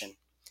organization.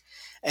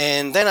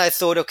 And then I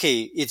thought,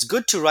 okay, it's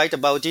good to write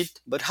about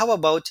it, but how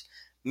about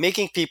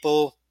making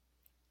people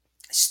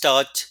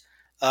start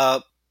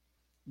uh,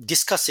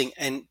 discussing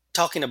and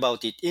talking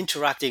about it,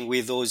 interacting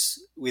with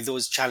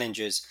those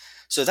challenges?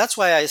 So that's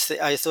why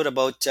I thought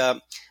about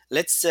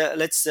let's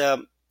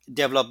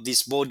develop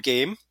this board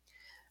game,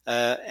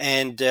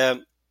 and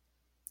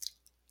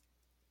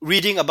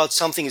reading about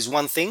something is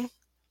one thing,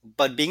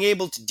 but being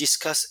able to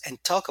discuss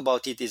and talk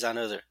about it is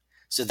another.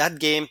 So that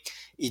game,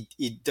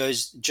 it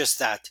does just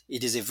that.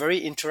 It is a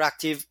very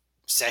interactive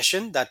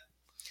session that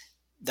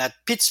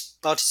pits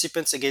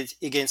participants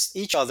against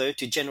each other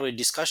to generate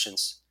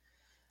discussions.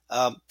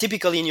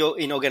 Typically,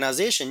 in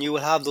organization, you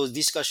will have those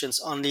discussions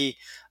only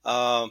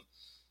uh,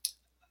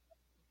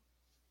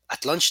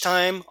 at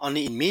lunchtime,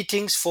 only in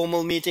meetings,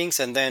 formal meetings,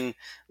 and then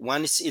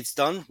once it's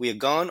done, we're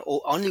gone,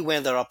 or only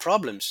when there are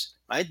problems,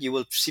 right? You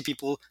will see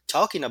people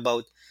talking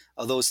about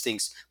those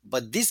things.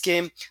 But this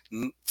game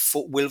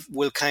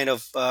will kind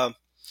of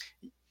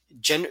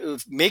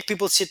make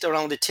people sit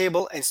around the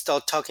table and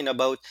start talking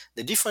about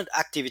the different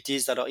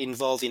activities that are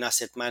involved in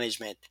asset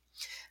management.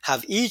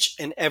 Have each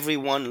and every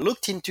one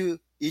looked into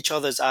each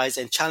other's eyes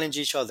and challenge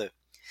each other.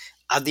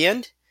 At the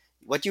end,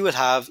 what you will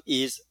have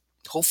is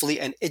hopefully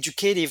an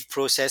educative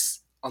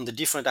process on the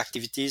different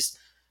activities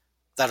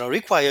that are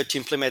required to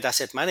implement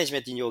asset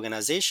management in your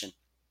organization.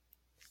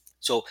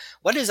 So,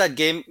 what does that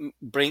game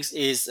brings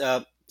is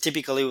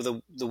typically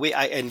the way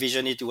I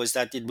envision it was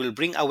that it will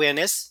bring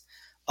awareness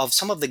of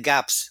some of the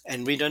gaps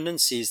and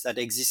redundancies that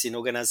exist in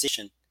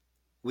organization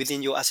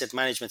within your asset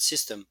management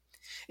system.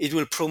 It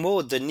will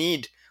promote the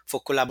need for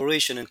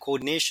collaboration and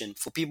coordination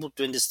for people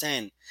to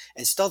understand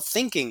and start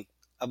thinking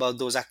about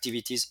those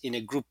activities in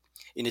a group,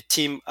 in a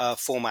team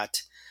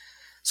format.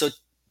 So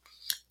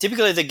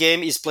typically the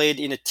game is played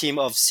in a team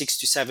of 6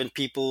 to 7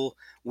 people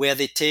where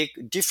they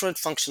take different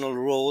functional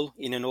role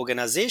in an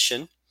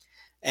organization.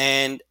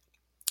 And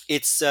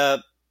it's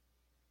I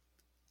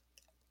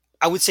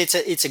would say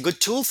it's a good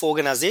tool for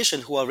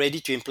organizations who are ready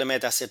to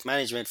implement asset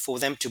management, for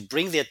them to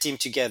bring their team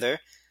together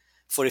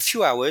for a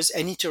few hours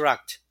and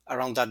interact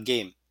around that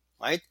game,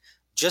 right?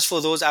 Just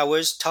for those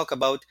hours, talk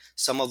about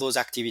some of those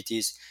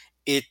activities.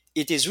 It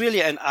is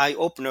really an eye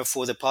opener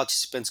for the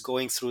participants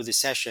going through the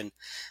session.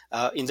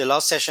 In the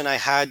last session I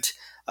had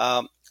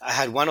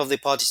one of the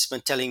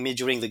participants telling me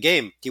during the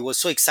game, he was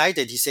so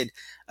excited. He said,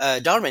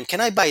 Darman, can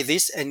I buy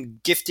this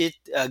and give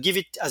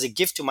it as a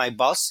gift to my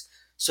boss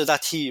so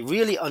that he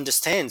really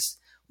understands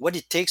what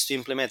it takes to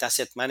implement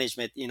asset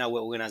management in our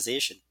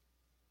organization,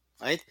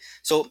 right?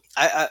 So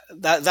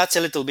that's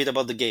a little bit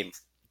about the game.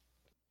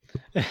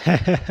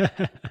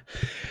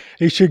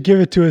 He should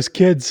give it to his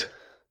kids.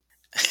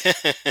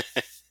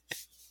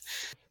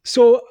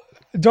 So,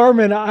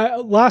 Darman,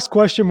 last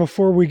question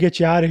before we get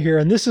you out of here,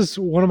 and this is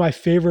one of my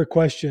favorite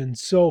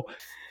questions. So,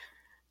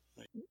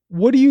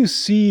 what do you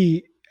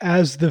see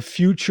as the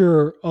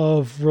future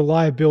of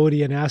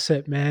reliability and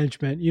asset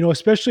management? You know,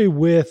 especially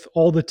with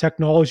all the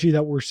technology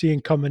that we're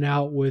seeing coming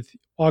out with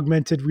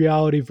augmented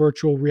reality,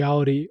 virtual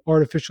reality,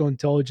 artificial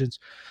intelligence.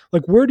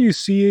 Like, where do you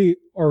see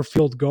our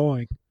field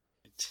going?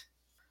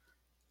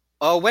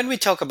 When we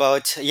talk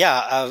about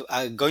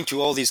going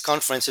to all these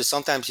conferences,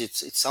 sometimes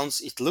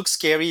it looks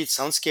scary, it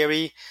sounds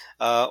scary.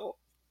 Uh,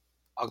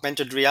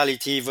 Augmented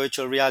reality,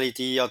 virtual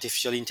reality,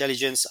 artificial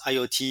intelligence,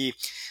 IoT.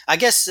 I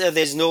guess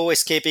there's no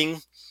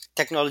escaping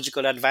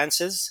technological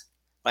advances,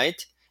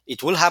 right?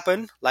 It will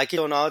happen, like it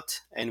or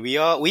not, and we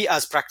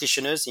as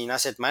practitioners in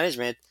asset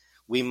management,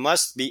 we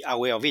must be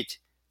aware of it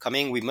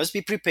coming. We must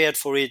be prepared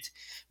for it.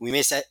 We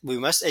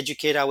must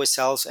educate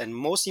ourselves, and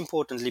most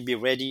importantly, be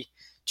ready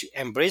to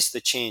embrace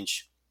the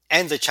change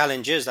and the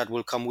challenges that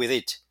will come with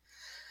it.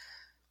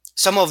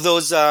 Some of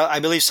those, I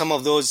believe, some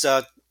of those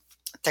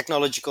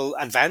technological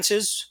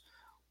advances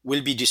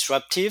will be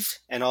disruptive,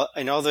 and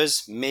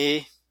others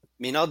may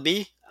not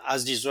be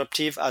as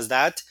disruptive as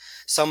that.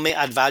 Some may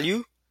add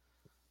value,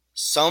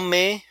 some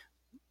may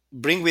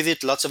bring with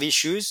it lots of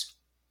issues,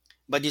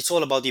 but it's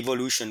all about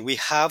evolution. We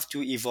have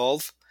to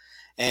evolve,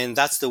 and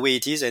that's the way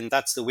it is, and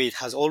that's the way it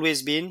has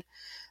always been.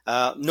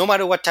 No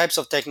matter what types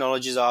of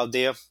technologies are out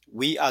there,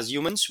 we as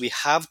humans, we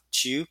have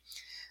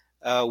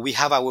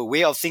our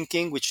way of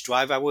thinking which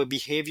drive our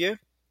behavior,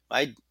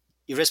 right?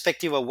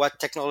 Irrespective of what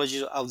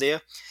technologies are out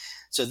there.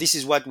 So this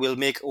is what will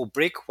make or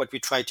break what we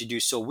try to do.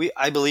 So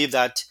I believe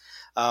that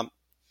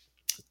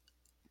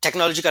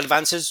technological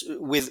advances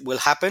will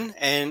happen,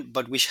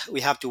 but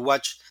we have to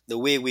watch the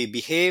way we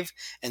behave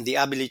and the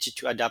ability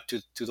to adapt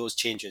to those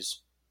changes.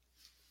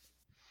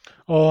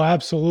 Oh,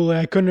 absolutely.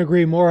 I couldn't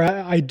agree more.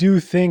 I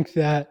do think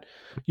that,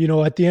 you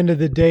know, at the end of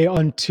the day,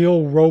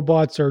 until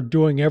robots are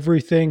doing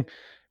everything,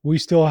 we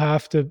still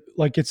have to,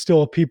 like, it's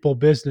still a people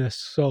business.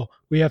 So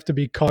we have to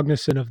be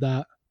cognizant of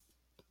that.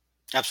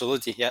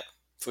 Absolutely, yeah,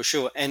 for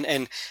sure.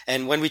 And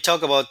when we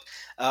talk about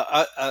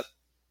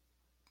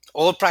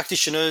all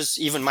practitioners,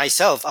 even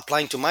myself,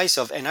 applying to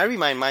myself, and I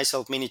remind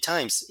myself many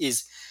times,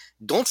 is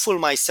don't fool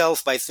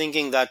myself by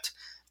thinking that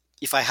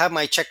if I have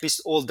my checklist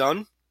all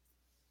done,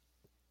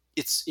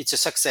 it's a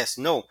success.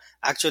 No,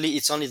 actually,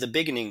 it's only the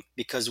beginning,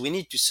 because we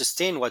need to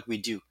sustain what we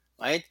do,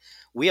 right?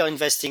 We are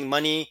investing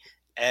money,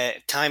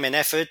 time, and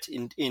effort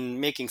in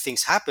making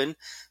things happen.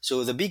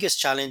 So the biggest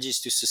challenge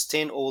is to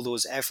sustain all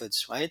those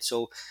efforts, right?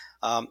 So,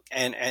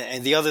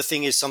 and the other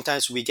thing is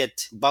sometimes we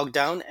get bogged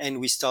down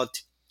and we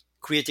start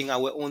creating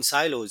our own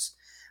silos.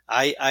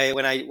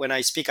 When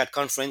I speak at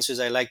conferences,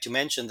 I like to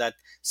mention that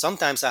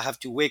sometimes I have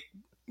to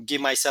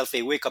give myself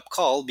a wake up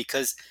call,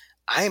 because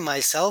I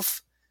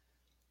myself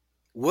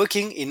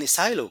working in a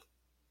silo.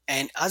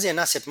 And as an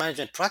asset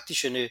management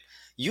practitioner,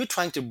 you're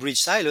trying to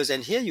bridge silos,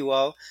 and here you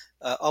are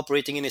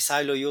operating in a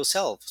silo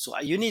yourself. So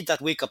you need that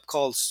wake up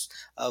calls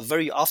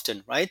very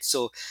often, right?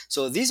 So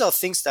these are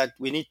things that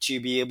we need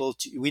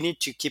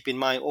to keep in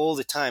mind all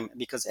the time,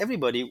 because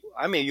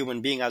I'm a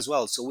human being as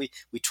well. So we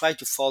try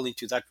to fall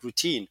into that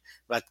routine,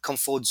 that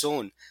comfort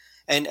zone,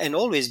 and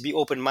always be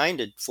open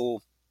minded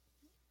for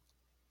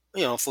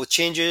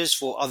changes,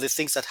 for other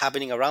things that are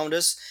happening around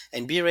us,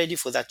 and be ready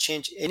for that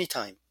change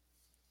anytime.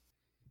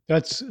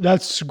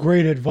 That's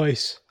great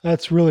advice.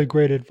 That's really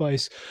great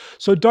advice.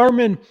 So,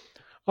 Darman,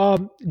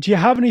 do you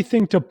have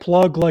anything to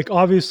plug? Like,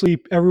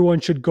 obviously, everyone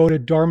should go to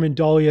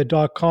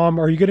darmandalia.com.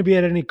 Are you going to be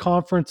at any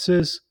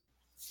conferences?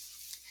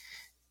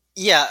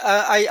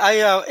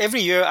 Yeah,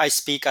 every year I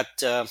speak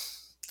at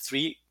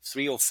three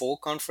or four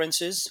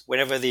conferences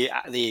wherever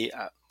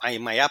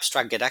my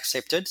abstract get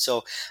accepted.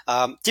 So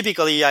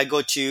typically I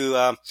go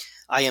to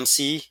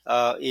IMC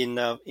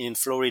in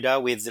Florida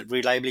with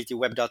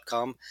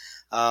reliabilityweb.com.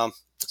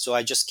 So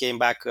I just came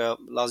back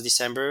last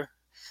December.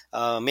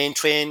 Main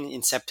train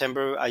in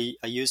September. I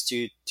used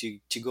to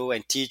go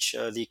and teach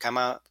the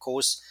Kama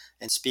course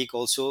and speak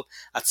also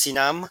at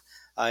CINAM.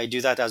 I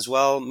do that as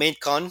well.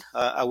 MainCon,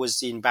 I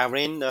was in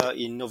Bahrain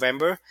in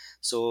November,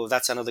 so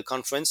that's another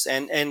conference.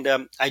 And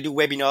I do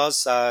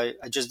webinars.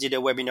 I just did a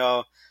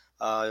webinar.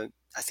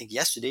 I think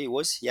yesterday it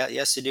was. Yeah,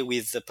 yesterday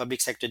with the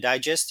Public Sector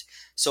Digest.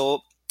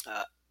 So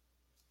uh,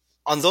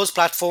 on those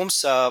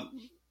platforms,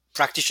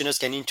 practitioners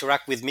can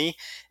interact with me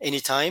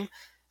anytime.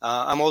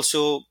 I'm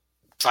also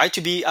try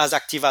to be as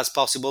active as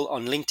possible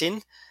on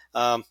LinkedIn.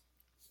 Um,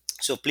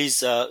 so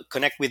please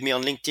connect with me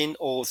on LinkedIn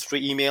or through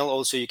email.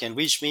 Also, you can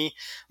reach me.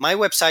 My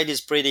website is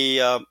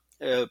pretty uh,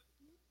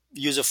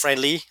 user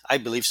friendly. I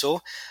believe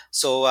so.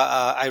 So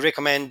I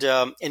recommend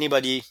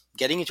anybody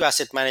getting into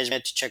asset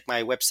management to check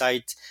my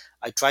website.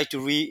 I try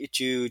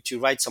to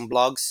write some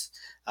blogs.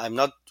 I'm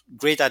not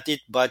great at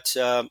it, but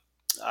uh,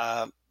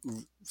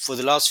 for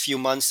the last few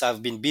months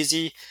I've been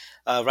busy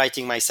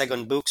writing my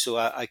second book, so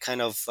I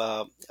kind of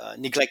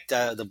neglect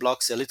the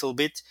blogs a little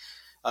bit.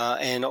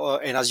 And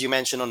as you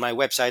mentioned on my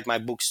website, my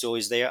bookstore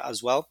is there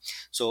as well.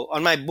 So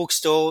on my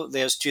bookstore,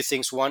 there's two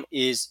things. One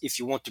is if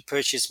you want to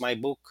purchase my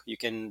book, you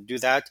can do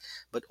that.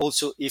 But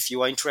also, if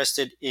you are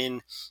interested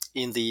in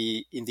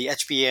the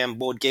HPAM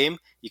board game,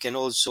 you can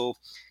also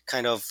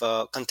kind of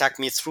contact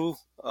me through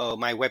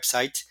my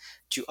website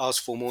to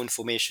ask for more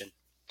information.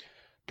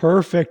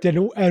 Perfect.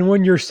 And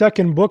when your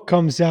second book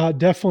comes out,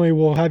 definitely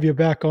we'll have you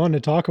back on to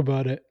talk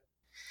about it.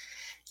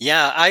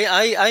 Yeah,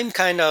 I'm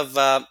kind of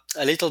a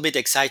little bit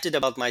excited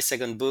about my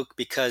second book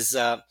because,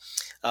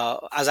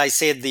 as I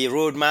said, the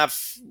roadmap,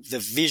 the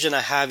vision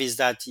I have is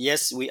that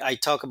yes, I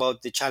talk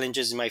about the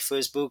challenges in my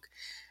first book.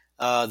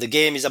 The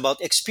game is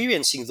about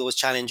experiencing those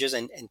challenges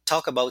and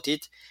talk about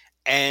it.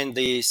 And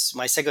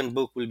my second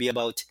book will be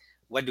about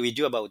what do we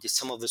do about it,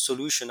 some of the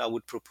solution I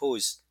would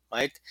propose,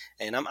 right?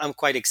 And I'm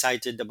quite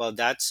excited about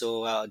that.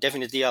 So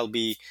definitely I'll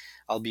be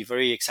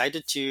very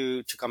excited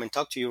to come and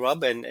talk to you,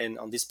 Rob, and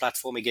on this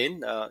platform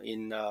again.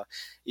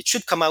 It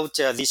should come out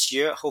this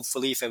year,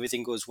 hopefully, if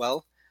everything goes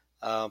well.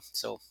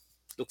 So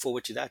look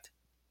forward to that.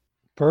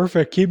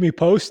 Perfect. Keep me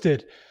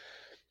posted.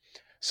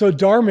 So,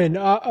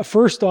 Darman,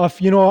 first off,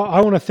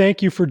 I want to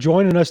thank you for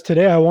joining us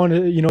today. I want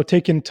to,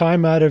 taking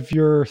time out of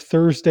your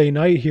Thursday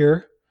night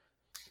here.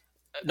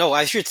 No,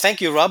 I should thank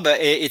you, Rob.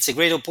 It's a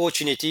great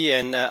opportunity,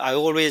 and I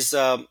always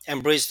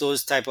embrace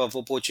those type of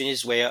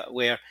opportunities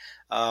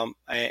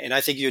and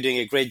I think you're doing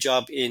a great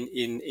job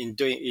in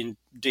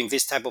doing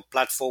this type of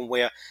platform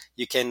where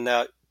you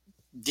can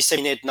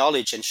disseminate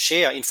knowledge and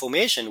share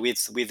information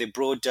with a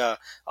broad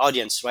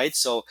audience, right?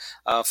 So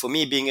for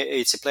me,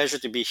 it's a pleasure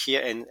to be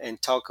here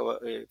and talk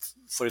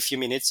for a few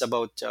minutes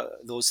about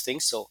those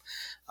things. So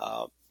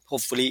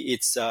hopefully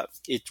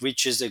it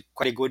reaches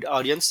quite a good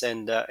audience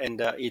and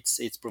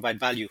it's provide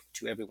value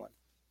to everyone.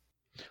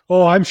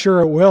 Oh, I'm sure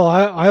it will.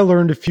 I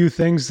learned a few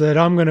things that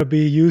I'm going to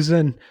be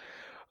using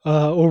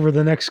over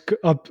the next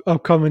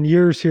upcoming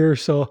years here.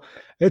 So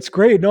it's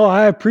great. No,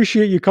 I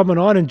appreciate you coming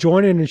on and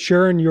joining and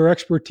sharing your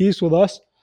expertise with us.